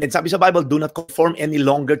 And sabi sa Bible, do not conform any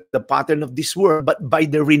longer to the pattern of this world, but by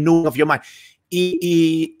the renewing of your mind.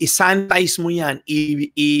 I-sanitize mo yan.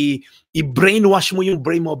 I-brainwash mo yung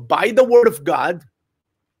brain mo by the Word of God,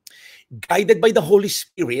 guided by the Holy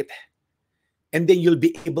Spirit, and then you'll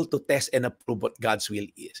be able to test and approve what God's will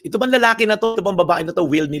is. Ito bang lalaki na to? Ito bang babae na to?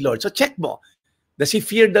 Will ni Lord. So check mo. Does he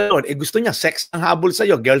fear the Lord? Gusto niya, sex ang habol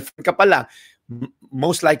sa'yo. Girlfriend ka pala.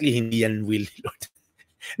 Most likely, hindi yan will ni Lord.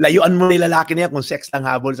 Layuan mo na lalaki niya kung sex ang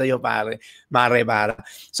habol sa'yo, pare. Mare.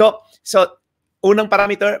 So, unang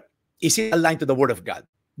parameter, is it aligned to the Word of God?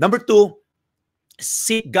 Number two,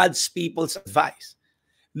 seek God's people's advice.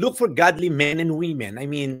 Look for godly men and women. I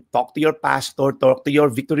mean, talk to your pastor, talk to your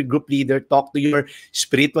victory group leader, talk to your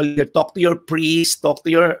spiritual leader, talk to your priest, talk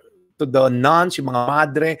to the nuns, yung mga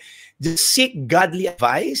madre. Just seek godly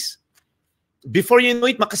advice. Before you know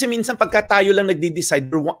it, kasi minsan pagka tayo lang nagde-decide,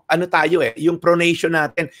 ano tayo yung pronation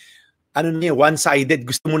natin, one-sided,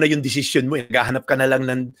 gusto mo na yung decision mo, naghahanap ka na lang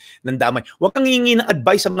ng damay. Huwag kang hihingi ng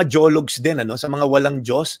advice sa mga geologs din, sa mga walang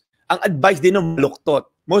Diyos. Ang advice din ng maluktot.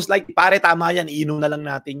 Most likely, pare, tama yan, iinom na lang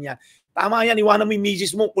natin yan. Tama yan, iwanan mo yung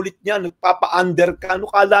misis mo, kulit niya, nagpapa-under ka, ano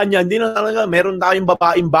kala niya, hindi na talaga, meron tayong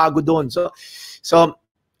babaeng bago doon. So,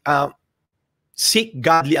 seek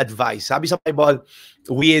godly advice. Sabi sa Bible,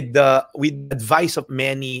 with advice of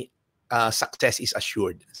many, success is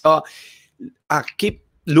assured. So, keep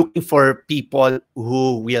looking for people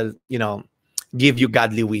who will, give you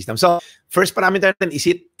godly wisdom. So, first parameter,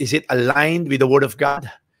 is it aligned with the Word of God?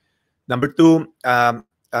 Number two,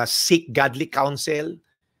 seek godly counsel.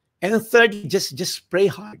 And third, just pray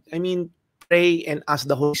hard. I mean, pray and ask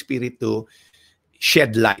the Holy Spirit to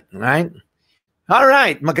shed light, right? All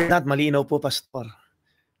right, maganda at malinaw po, Pastor.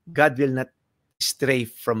 God will not stray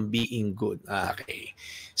from being good. Okay.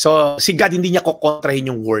 So, si God, hindi niya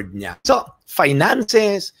kukontrahin yung word niya. So,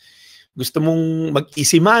 finances, gusto mong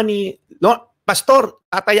mag-easy money. No, Pastor,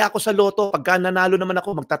 tataya ako sa loto. Pagka nanalo naman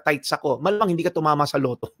ako, magta-tights ako. Malamang hindi ka tumama sa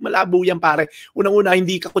loto. Malabo yan, pare. Unang-una,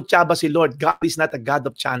 hindi ka kutsaba si Lord. God is not a God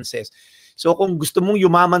of chances. So, kung gusto mong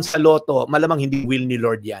yumaman sa loto, malamang hindi will ni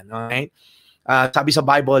Lord yan. Okay? Sabi sa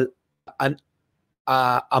Bible,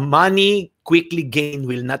 a money quickly gained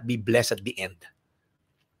will not be blessed at the end.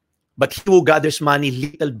 But he who gathers money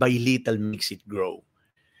little by little makes it grow.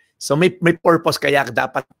 So may purpose, kaya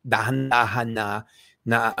dapat dahan-dahan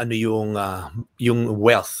na ano yung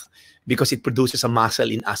wealth, because it produces a muscle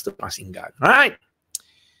in us to trust in God. All right?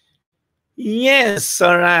 Yes,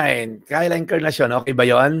 all right. Kayla Encarnacion, okay ba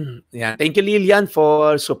yon? Yeah. Thank you, Lilian,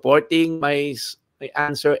 for supporting my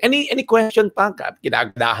answer. Any question pa?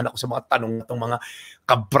 Kinagdahan ako sa mga tanong ng mga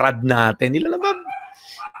kabrad natin. Nila naman.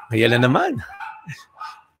 Ayan na naman.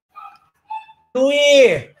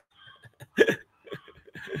 Louie!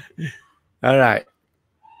 All right.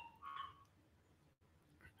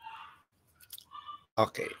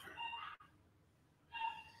 Okay.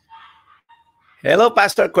 Hello,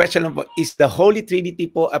 Pastor. Question po, is the Holy Trinity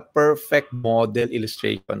po a perfect model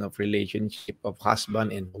illustration of relationship of husband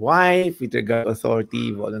and wife with regard to authority,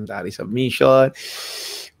 voluntary submission?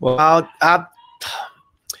 Well,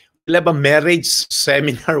 we'll have a marriage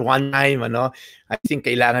seminar one time, ano? I think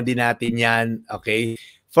kailangan din natin yan, okay?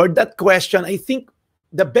 For that question, I think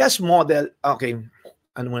the best model, okay,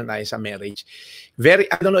 ano muna tayo sa marriage? I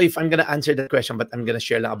don't know if I'm gonna answer that question, but I'm gonna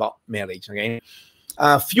share lang about marriage, okay?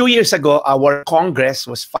 A few years ago, our Congress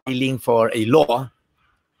was filing for a law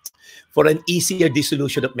for an easier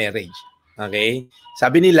dissolution of marriage. Okay?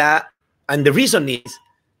 Sabi nila, and the reason is,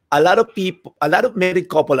 a lot of married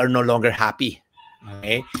couple are no longer happy.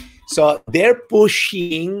 Okay? So they're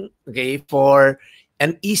pushing, okay, for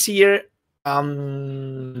an easier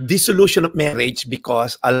dissolution of marriage,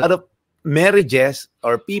 because a lot of marriages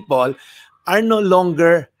or people are no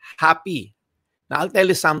longer happy. Now, I'll tell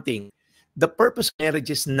you something. The purpose of marriage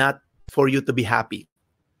is not for you to be happy,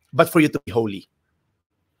 but for you to be holy.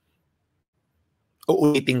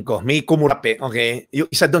 Uulitin ko. May kumurap okay? Yung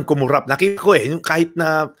isa doon kumurap. Nakita ko yung kahit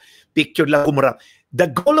na picture lang kumurap. The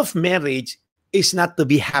goal of marriage is not to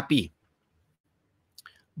be happy,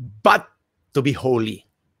 but to be holy.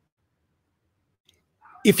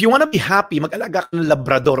 If you want to be happy, mag-alaga ka ng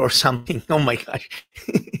Labrador or something. Oh my gosh.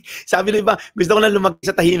 Sabi nila, gusto ko na lumagay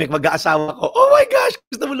sa tahimik, mag-aasawa ko. Oh my gosh,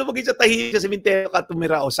 gusto mo lumagay sa tahimik, sa sementeryo ka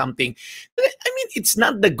tumira or something. I mean, it's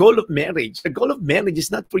not the goal of marriage. The goal of marriage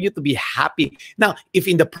is not for you to be happy. Now, if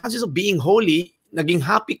in the process of being holy, naging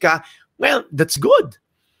happy ka, well, that's good.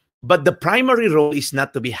 But the primary role is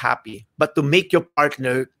not to be happy, but to make your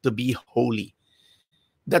partner to be holy.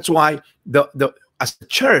 That's why as a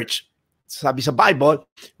church, sabi sa Bible,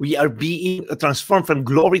 we are being transformed from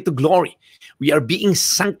glory to glory. We are being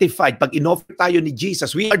sanctified. Pag inoffer tayo ni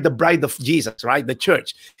Jesus, we are the bride of Jesus, right? The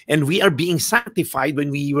church. And we are being sanctified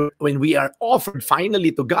when we are offered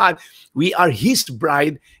finally to God. We are His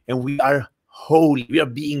bride and we are holy. We are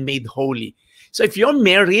being made holy. So if you're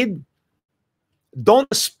married, don't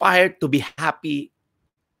aspire to be happy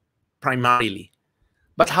primarily,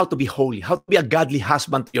 but how to be holy, how to be a godly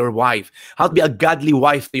husband to your wife, how to be a godly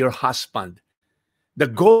wife to your husband.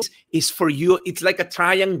 The goal is for you, it's like a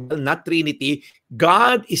triangle, not trinity.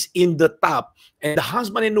 God is in the top, and the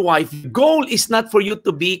husband and wife, the goal is not for you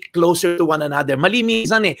to be closer to one another. Mali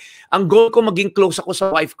minsan ang goal ko maging close ako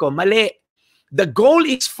sa wife ko. Mali. The goal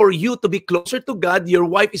is for you to be closer to God, your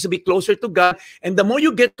wife is to be closer to God, and the more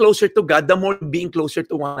you get closer to God, the more being closer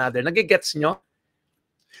to one another. Nagigets nyo?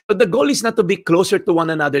 But the goal is not to be closer to one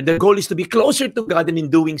another. The goal is to be closer to God, and in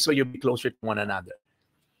doing so, you'll be closer to one another.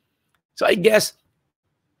 So I guess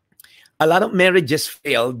a lot of marriages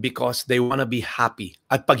fail because they want to be happy.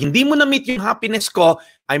 At pag hindi mo na-meet yung happiness ko,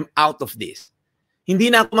 I'm out of this.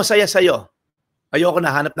 Hindi na ako masaya sa'yo. Ayoko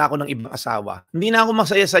na, hanap na ako ng ibang asawa. Hindi na ako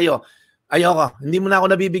masaya sa'yo. Ayoko. Hindi mo na ako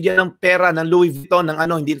nabibigyan ng pera, ng Louis Vuitton, ng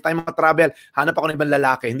hindi na tayo makatravel. Hanap ako ng ibang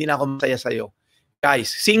lalaki. Hindi na ako masaya sa'yo.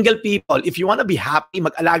 Guys, single people, if you want to be happy,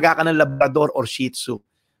 mag-alaga ka ng Labrador or Shih Tzu.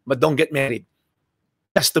 But don't get married.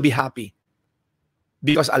 Just to be happy.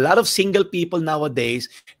 Because a lot of single people nowadays,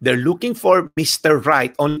 they're looking for Mr.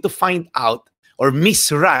 Right only to find out, or Miss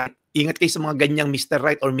Right. Ingat kayo sa mga ganyang Mr.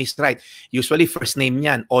 Right or Miss Right. Usually, first name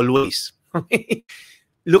yan, always.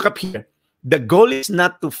 Look up here. The goal is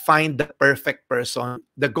not to find the perfect person.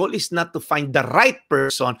 The goal is not to find the right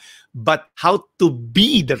person, but how to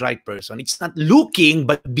be the right person. It's not looking,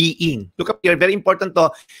 but being. Look up here, very important to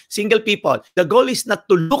single people. The goal is not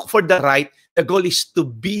to look for the right. The goal is to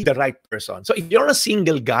be the right person. So if you're a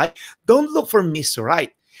single guy, don't look for Miss Right.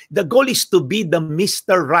 The goal is to be the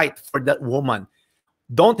Mr. Right for that woman.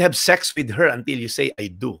 Don't have sex with her until you say, I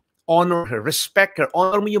do. Honor her, respect her,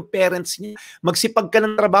 honor mo yung parents niya. Magsipag ka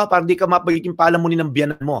ng trabaho para di ka mapagiging palamunin ng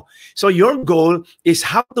biyanan mo. So your goal is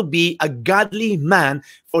how to be a godly man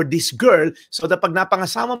for this girl, so that pag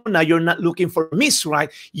napangasama mo na, you're not looking for Miss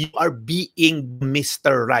Right, you are being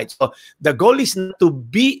Mr. Right. So the goal is not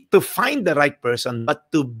to find the right person, but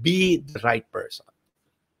to be the right person.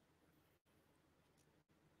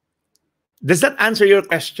 Does that answer your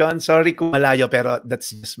question? Sorry kung malayo, pero that's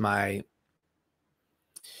just my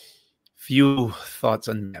few thoughts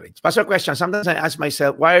on marriage. Pastor question, sometimes I ask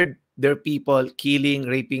myself, why are there people killing,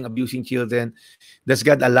 raping, abusing children? Does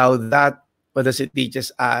God allow that? What does it teach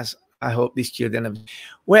us? I hope these children have...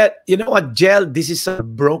 Well, you know what, Jel? This is a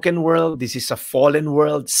broken world. This is a fallen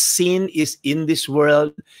world. Sin is in this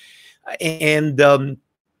world. And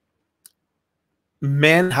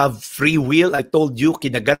men have free will. I told you,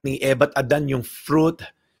 kinagat ni Eva at Adan yung fruit.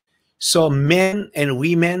 So men and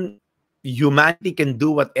women, humanity can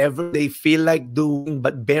do whatever they feel like doing,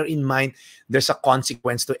 but bear in mind, there's a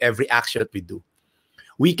consequence to every action that we do.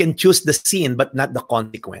 We can choose the sin, but not the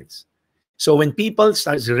consequence. So when people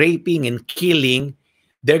start raping and killing,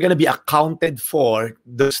 they're going to be accounted for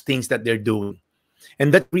those things that they're doing.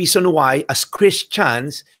 And that's the reason why, as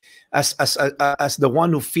Christians, as the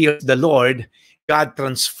one who fears the Lord, God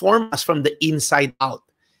transformed us from the inside out.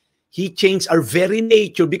 He changed our very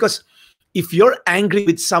nature, because if you're angry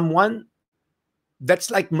with someone, that's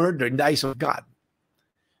like murder in the eyes of God.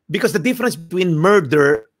 Because the difference between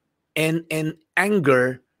murder and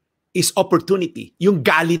anger is opportunity. Yung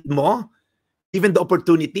galit mo, even the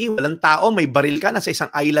opportunity, walang tao, may baril ka, nasa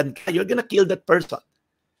isang island ka, you're gonna kill that person.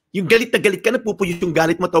 Yung galit na galit ka, nagpupuyos yung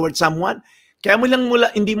galit mo towards someone, kaya mo lang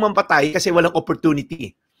hindi mo patay kasi walang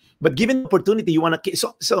opportunity. But given opportunity, you wanna kill.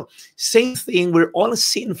 So same thing, we're all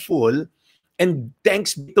sinful, and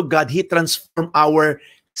thanks be to God, He transformed our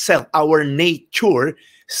self, our nature,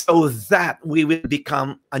 so that we will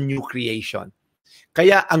become a new creation.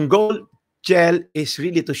 Kaya ang goal, Jel, is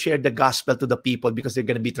really to share the gospel to the people, because they're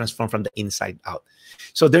going to be transformed from the inside out.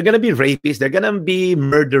 So they're going to be rapists, they're going to be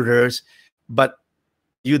murderers, but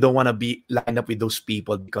you don't want to be lined up with those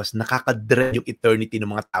people, because nakakadread yung eternity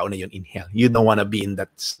ng mga tao na yun in hell. You don't want to be in that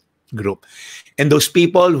group. And those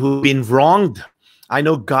people who've been wronged, I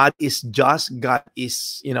know God is just. God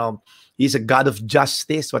is, He's a God of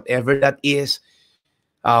justice, whatever that is.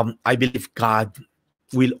 I believe God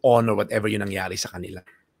will honor whatever yung nangyari sa kanila.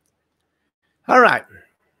 All right.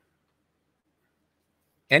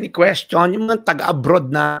 Any question? Yung mga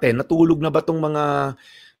taga-abroad natin, natulog na ba itong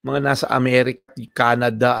mga nasa America,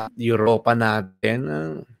 Canada, Europa natin?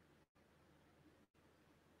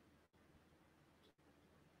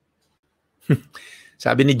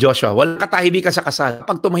 Sabi ni Joshua, walang katahimik ka sa kasal.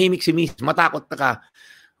 Pag tumahimik si Miss, matakot na ka.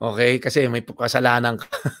 Okay? Kasi may kasalanan ka.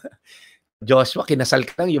 Joshua, kinasal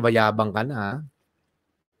ka lang, yumayabang ka na. Ha?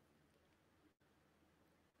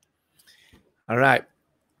 Alright.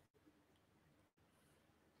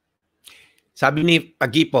 Sabi ni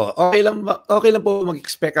Pagipo, okay lang po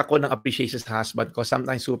mag-expect ako ng appreciation sa husband ko.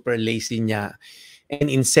 Sometimes super lazy niya and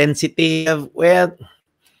insensitive. Well,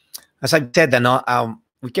 as I said,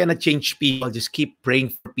 we cannot change people. Just keep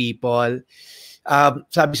praying for people.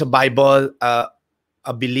 Sabi sa Bible,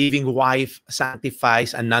 a believing wife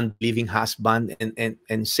sanctifies a non-believing husband,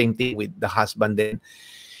 and same thing with the husband then.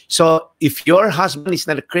 So if your husband is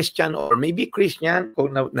not a Christian, or maybe Christian,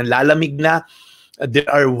 kung nalalamig na, there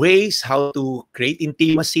are ways how to create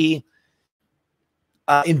intimacy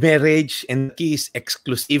in marriage, and the key is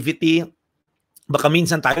exclusivity. Baka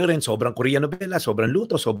minsan tayo rin, sobrang Korean novela, sobrang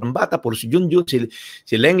luto, sobrang bata, puro si Junjun,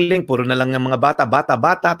 si Lengleng, puro na lang ng mga bata,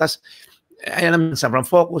 tas ayan naman, sobrang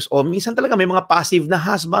focus. O minsan talaga may mga passive na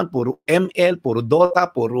husband, puro ML, puro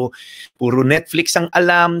Dota, puro Netflix ang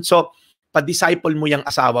alam. So, pa-disciple mo yung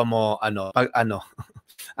asawa mo,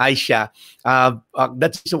 Aisha.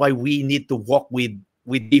 That's why we need to walk with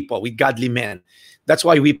people, with godly men. That's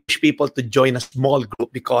why we push people to join a small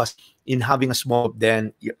group, because in having a small,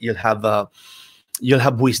 then you'll have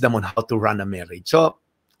wisdom on how to run a marriage. So,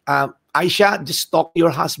 Aisha, just talk to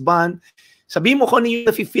your husband. Sabi mo kung ano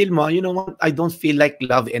yung nafe-feel mo, you know what, I don't feel like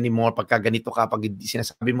love anymore pagka ganito ka, pag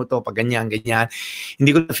sinasabi mo to, pag ganyan.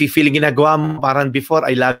 Hindi ko nafe-feel yung ginagawa mo. Parang before,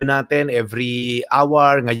 I love you natin every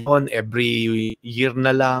hour. Ngayon, every year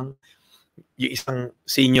na lang. Yung isang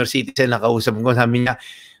senior citizen na kausap ko, sabi niya,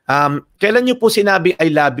 kailan niyo po sinabi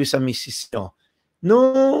I love you sa misis nyo?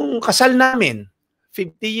 Nung kasal namin,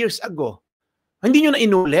 50 years ago. Hindi niyo na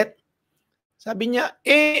inulit? Sabi niya,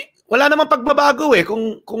 wala namang pagbabago eh.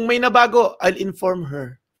 Kung may nabago, I'll inform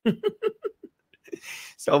her.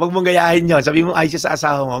 So, wag mong gayahin yun. Sabi mo, ay siya sa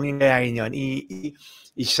asawa mo, huwag mong gayahin yun.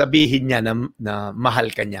 Isabihin niya na mahal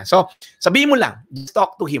ka niya. So, sabihin mo lang. Just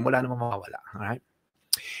talk to him. Wala namang mawawala. Alright?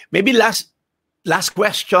 Maybe last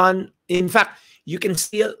question. In fact, you can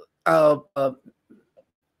still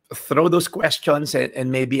throw those questions, and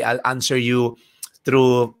maybe I'll answer you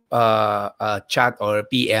through chat or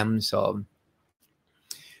PM. So,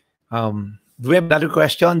 do we have another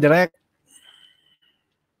question, Direct?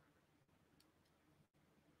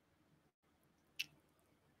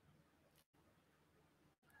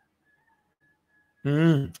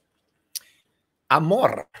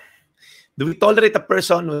 Amor. Do we tolerate a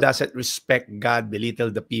person who doesn't respect God, belittle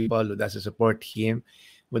the people, who doesn't support Him,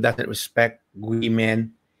 who doesn't respect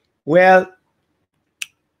women? Well,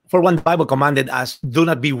 for one, the Bible commanded us, do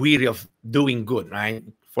not be weary of doing good, right?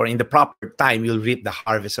 For in the proper time, you'll reap the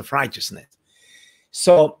harvest of righteousness.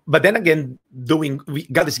 So, but then again,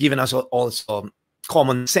 God has given us also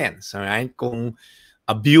common sense, all right? Kung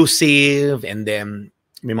abusive, and then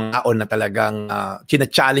may mga taon na talagang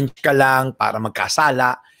china-challenge ka lang para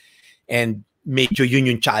magkasala, and medyo yun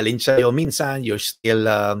yung challenge sa'yo. Minsan, you're still,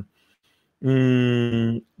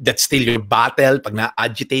 that's still your battle. Pag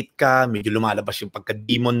na-agitate ka, medyo lumalabas yung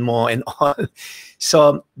pagka-demon mo and all.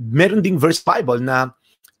 So, meron ding verse Bible na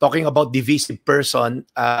talking about divisive person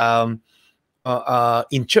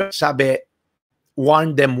in church. Sabi,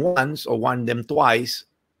 warn them once or warn them twice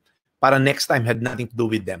para next time had nothing to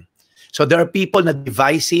do with them. So, there are people na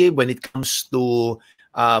divisive when it comes to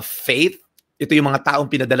faith. Ito yung mga taong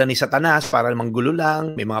pinadala ni Satanas para manggulo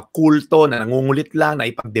lang, may mga kulto na nangungulit lang, na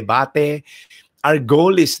ipagdebate. Our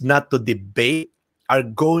goal is not to debate. Our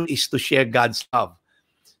goal is to share God's love.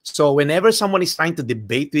 So whenever someone is trying to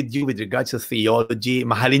debate with you with regards to theology,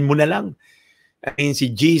 mahalin mo na lang. I mean,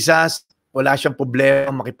 si Jesus, wala siyang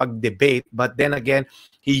problema makipag-debate, but then again,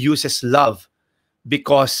 He uses love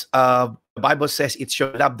because the Bible says it's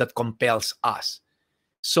your love that compels us.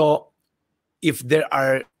 So if there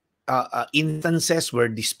are instances where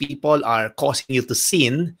these people are causing you to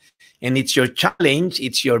sin, and it's your challenge,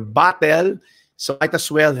 it's your battle, so might as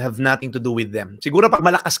well have nothing to do with them. Siguro pag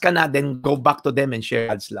malakas ka na, then go back to them and share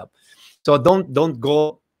God's love. So don't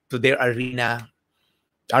go to their arena.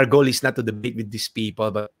 Our goal is not to debate with these people,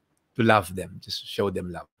 but to love them, just show them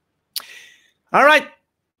love. All right,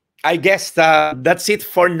 I guess that's it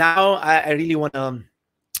for now. I really want to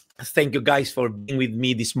thank you guys for being with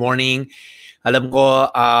me this morning. Alam ko,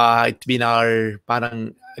 it's been our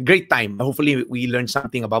parang a great time. Hopefully, we learned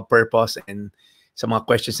something about purpose and sa mga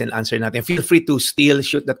questions and answer natin. Feel free to still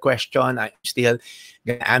shoot that question. I'm still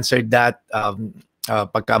gonna answer that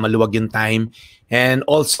pagka maluwag yung time. And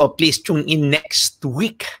also, please tune in next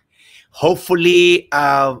week. Hopefully,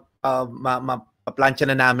 maplansya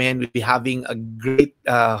na namin. We'll be having a great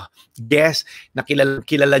guest na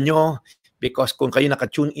kilala nyo. Because kung kayo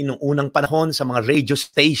naka-tune in noong unang panahon sa mga radio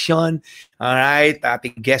station, alright,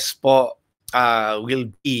 ating guest po will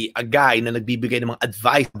be a guy na nagbibigay ng mga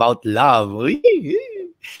advice about love.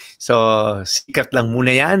 So, sikat lang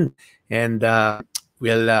muna yan. And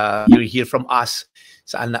you'll hear from us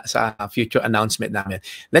sa future announcement namin.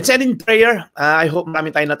 Let's end in prayer. I hope marami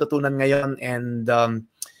tayong natutunan ngayon. And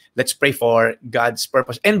let's pray for God's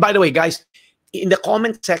purpose. And by the way, guys, in the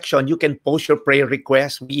comment section, you can post your prayer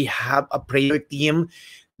requests. We have a prayer team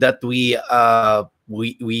that we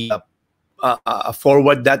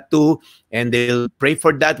forward that to, and they'll pray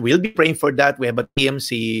for that. We'll be praying for that. We have a team,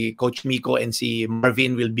 si Coach Miko and si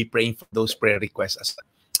Marvin will be praying for those prayer requests as well.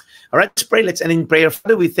 All right, let's pray. Let's end in prayer.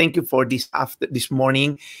 Father, we thank you for this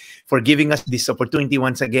morning, for giving us this opportunity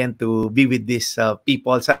once again to be with these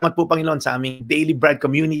people. Salamat po, Panginoon, sa aming Daily Brad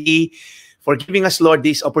community, for giving us, Lord,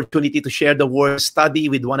 this opportunity to share the word, study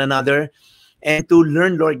with one another, and to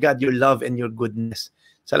learn, Lord God, your love and your goodness.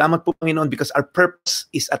 Salamat po, Panginoon, because our purpose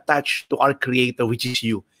is attached to our Creator, which is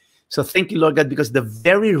you. So thank you, Lord God, because the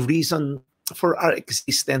very reason for our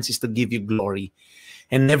existence is to give you glory.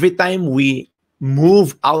 And every time we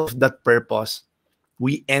move out of that purpose,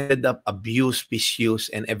 we ended up abused, misused,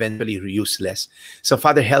 and eventually useless. So,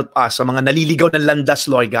 Father, help us. Sa mga naliligaw ng landas,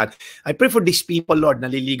 Lord God, I pray for these people, Lord,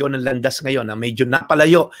 naliligaw ng landas ngayon, na medyo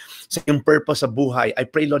napalayo sa yung purpose sa buhay. I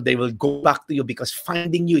pray, Lord, they will go back to you because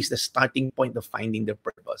finding you is the starting point of finding their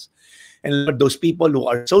purpose. And Lord, those people who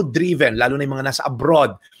are so driven, lalo na yung mga nasa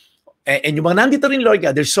abroad, and yung mga nandito rin, Lord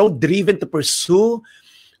God, they're so driven to pursue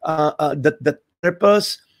that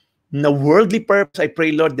purpose, na worldly purpose. I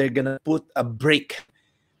pray, Lord, they're gonna put a break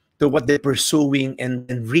to what they're pursuing and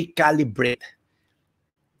recalibrate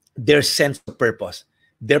their sense of purpose,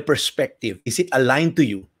 their perspective. Is it aligned to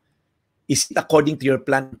you? Is it according to your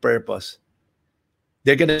plan and purpose?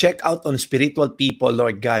 They're going to check out on spiritual people,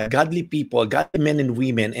 Lord God, godly people, godly men and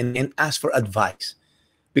women, and ask for advice,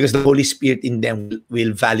 because the Holy Spirit in them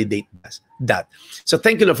will validate that. So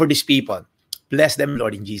thank you, Lord, for these people. Bless them,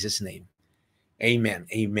 Lord, in Jesus' name. Amen,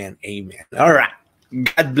 amen, amen. All right.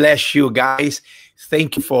 God bless you, guys.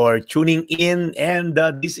 Thank you for tuning in. And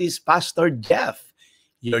this is Pastor Jeff,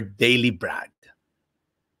 your Daily Brad.